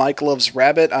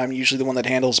 @MikeLovesRabbit. I'm usually the one that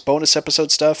handles bonus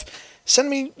episode stuff. Send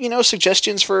me,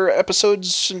 suggestions for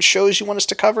episodes and shows you want us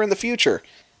to cover in the future.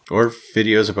 Or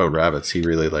videos about rabbits. He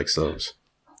really likes those.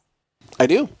 I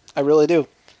do. I really do.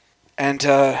 And,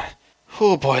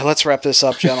 oh boy, let's wrap this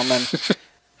up, gentlemen.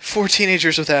 For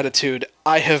Teenagers with Attitude,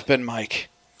 I have been Mike.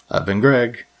 I've been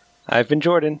Greg. I've been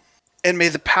Jordan. And may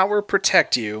the power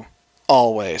protect you,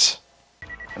 always.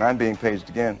 And I'm being paged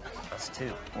again. Us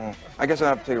too. I guess I'll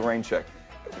have to take a rain check.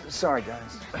 Sorry,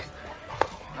 guys.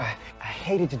 I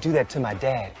hated to do that to my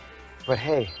dad, but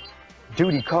hey,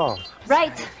 duty calls.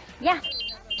 Right. Yeah.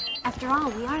 After all,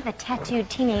 we are the tattooed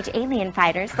teenage alien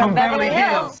fighters from Beverly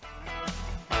Hills.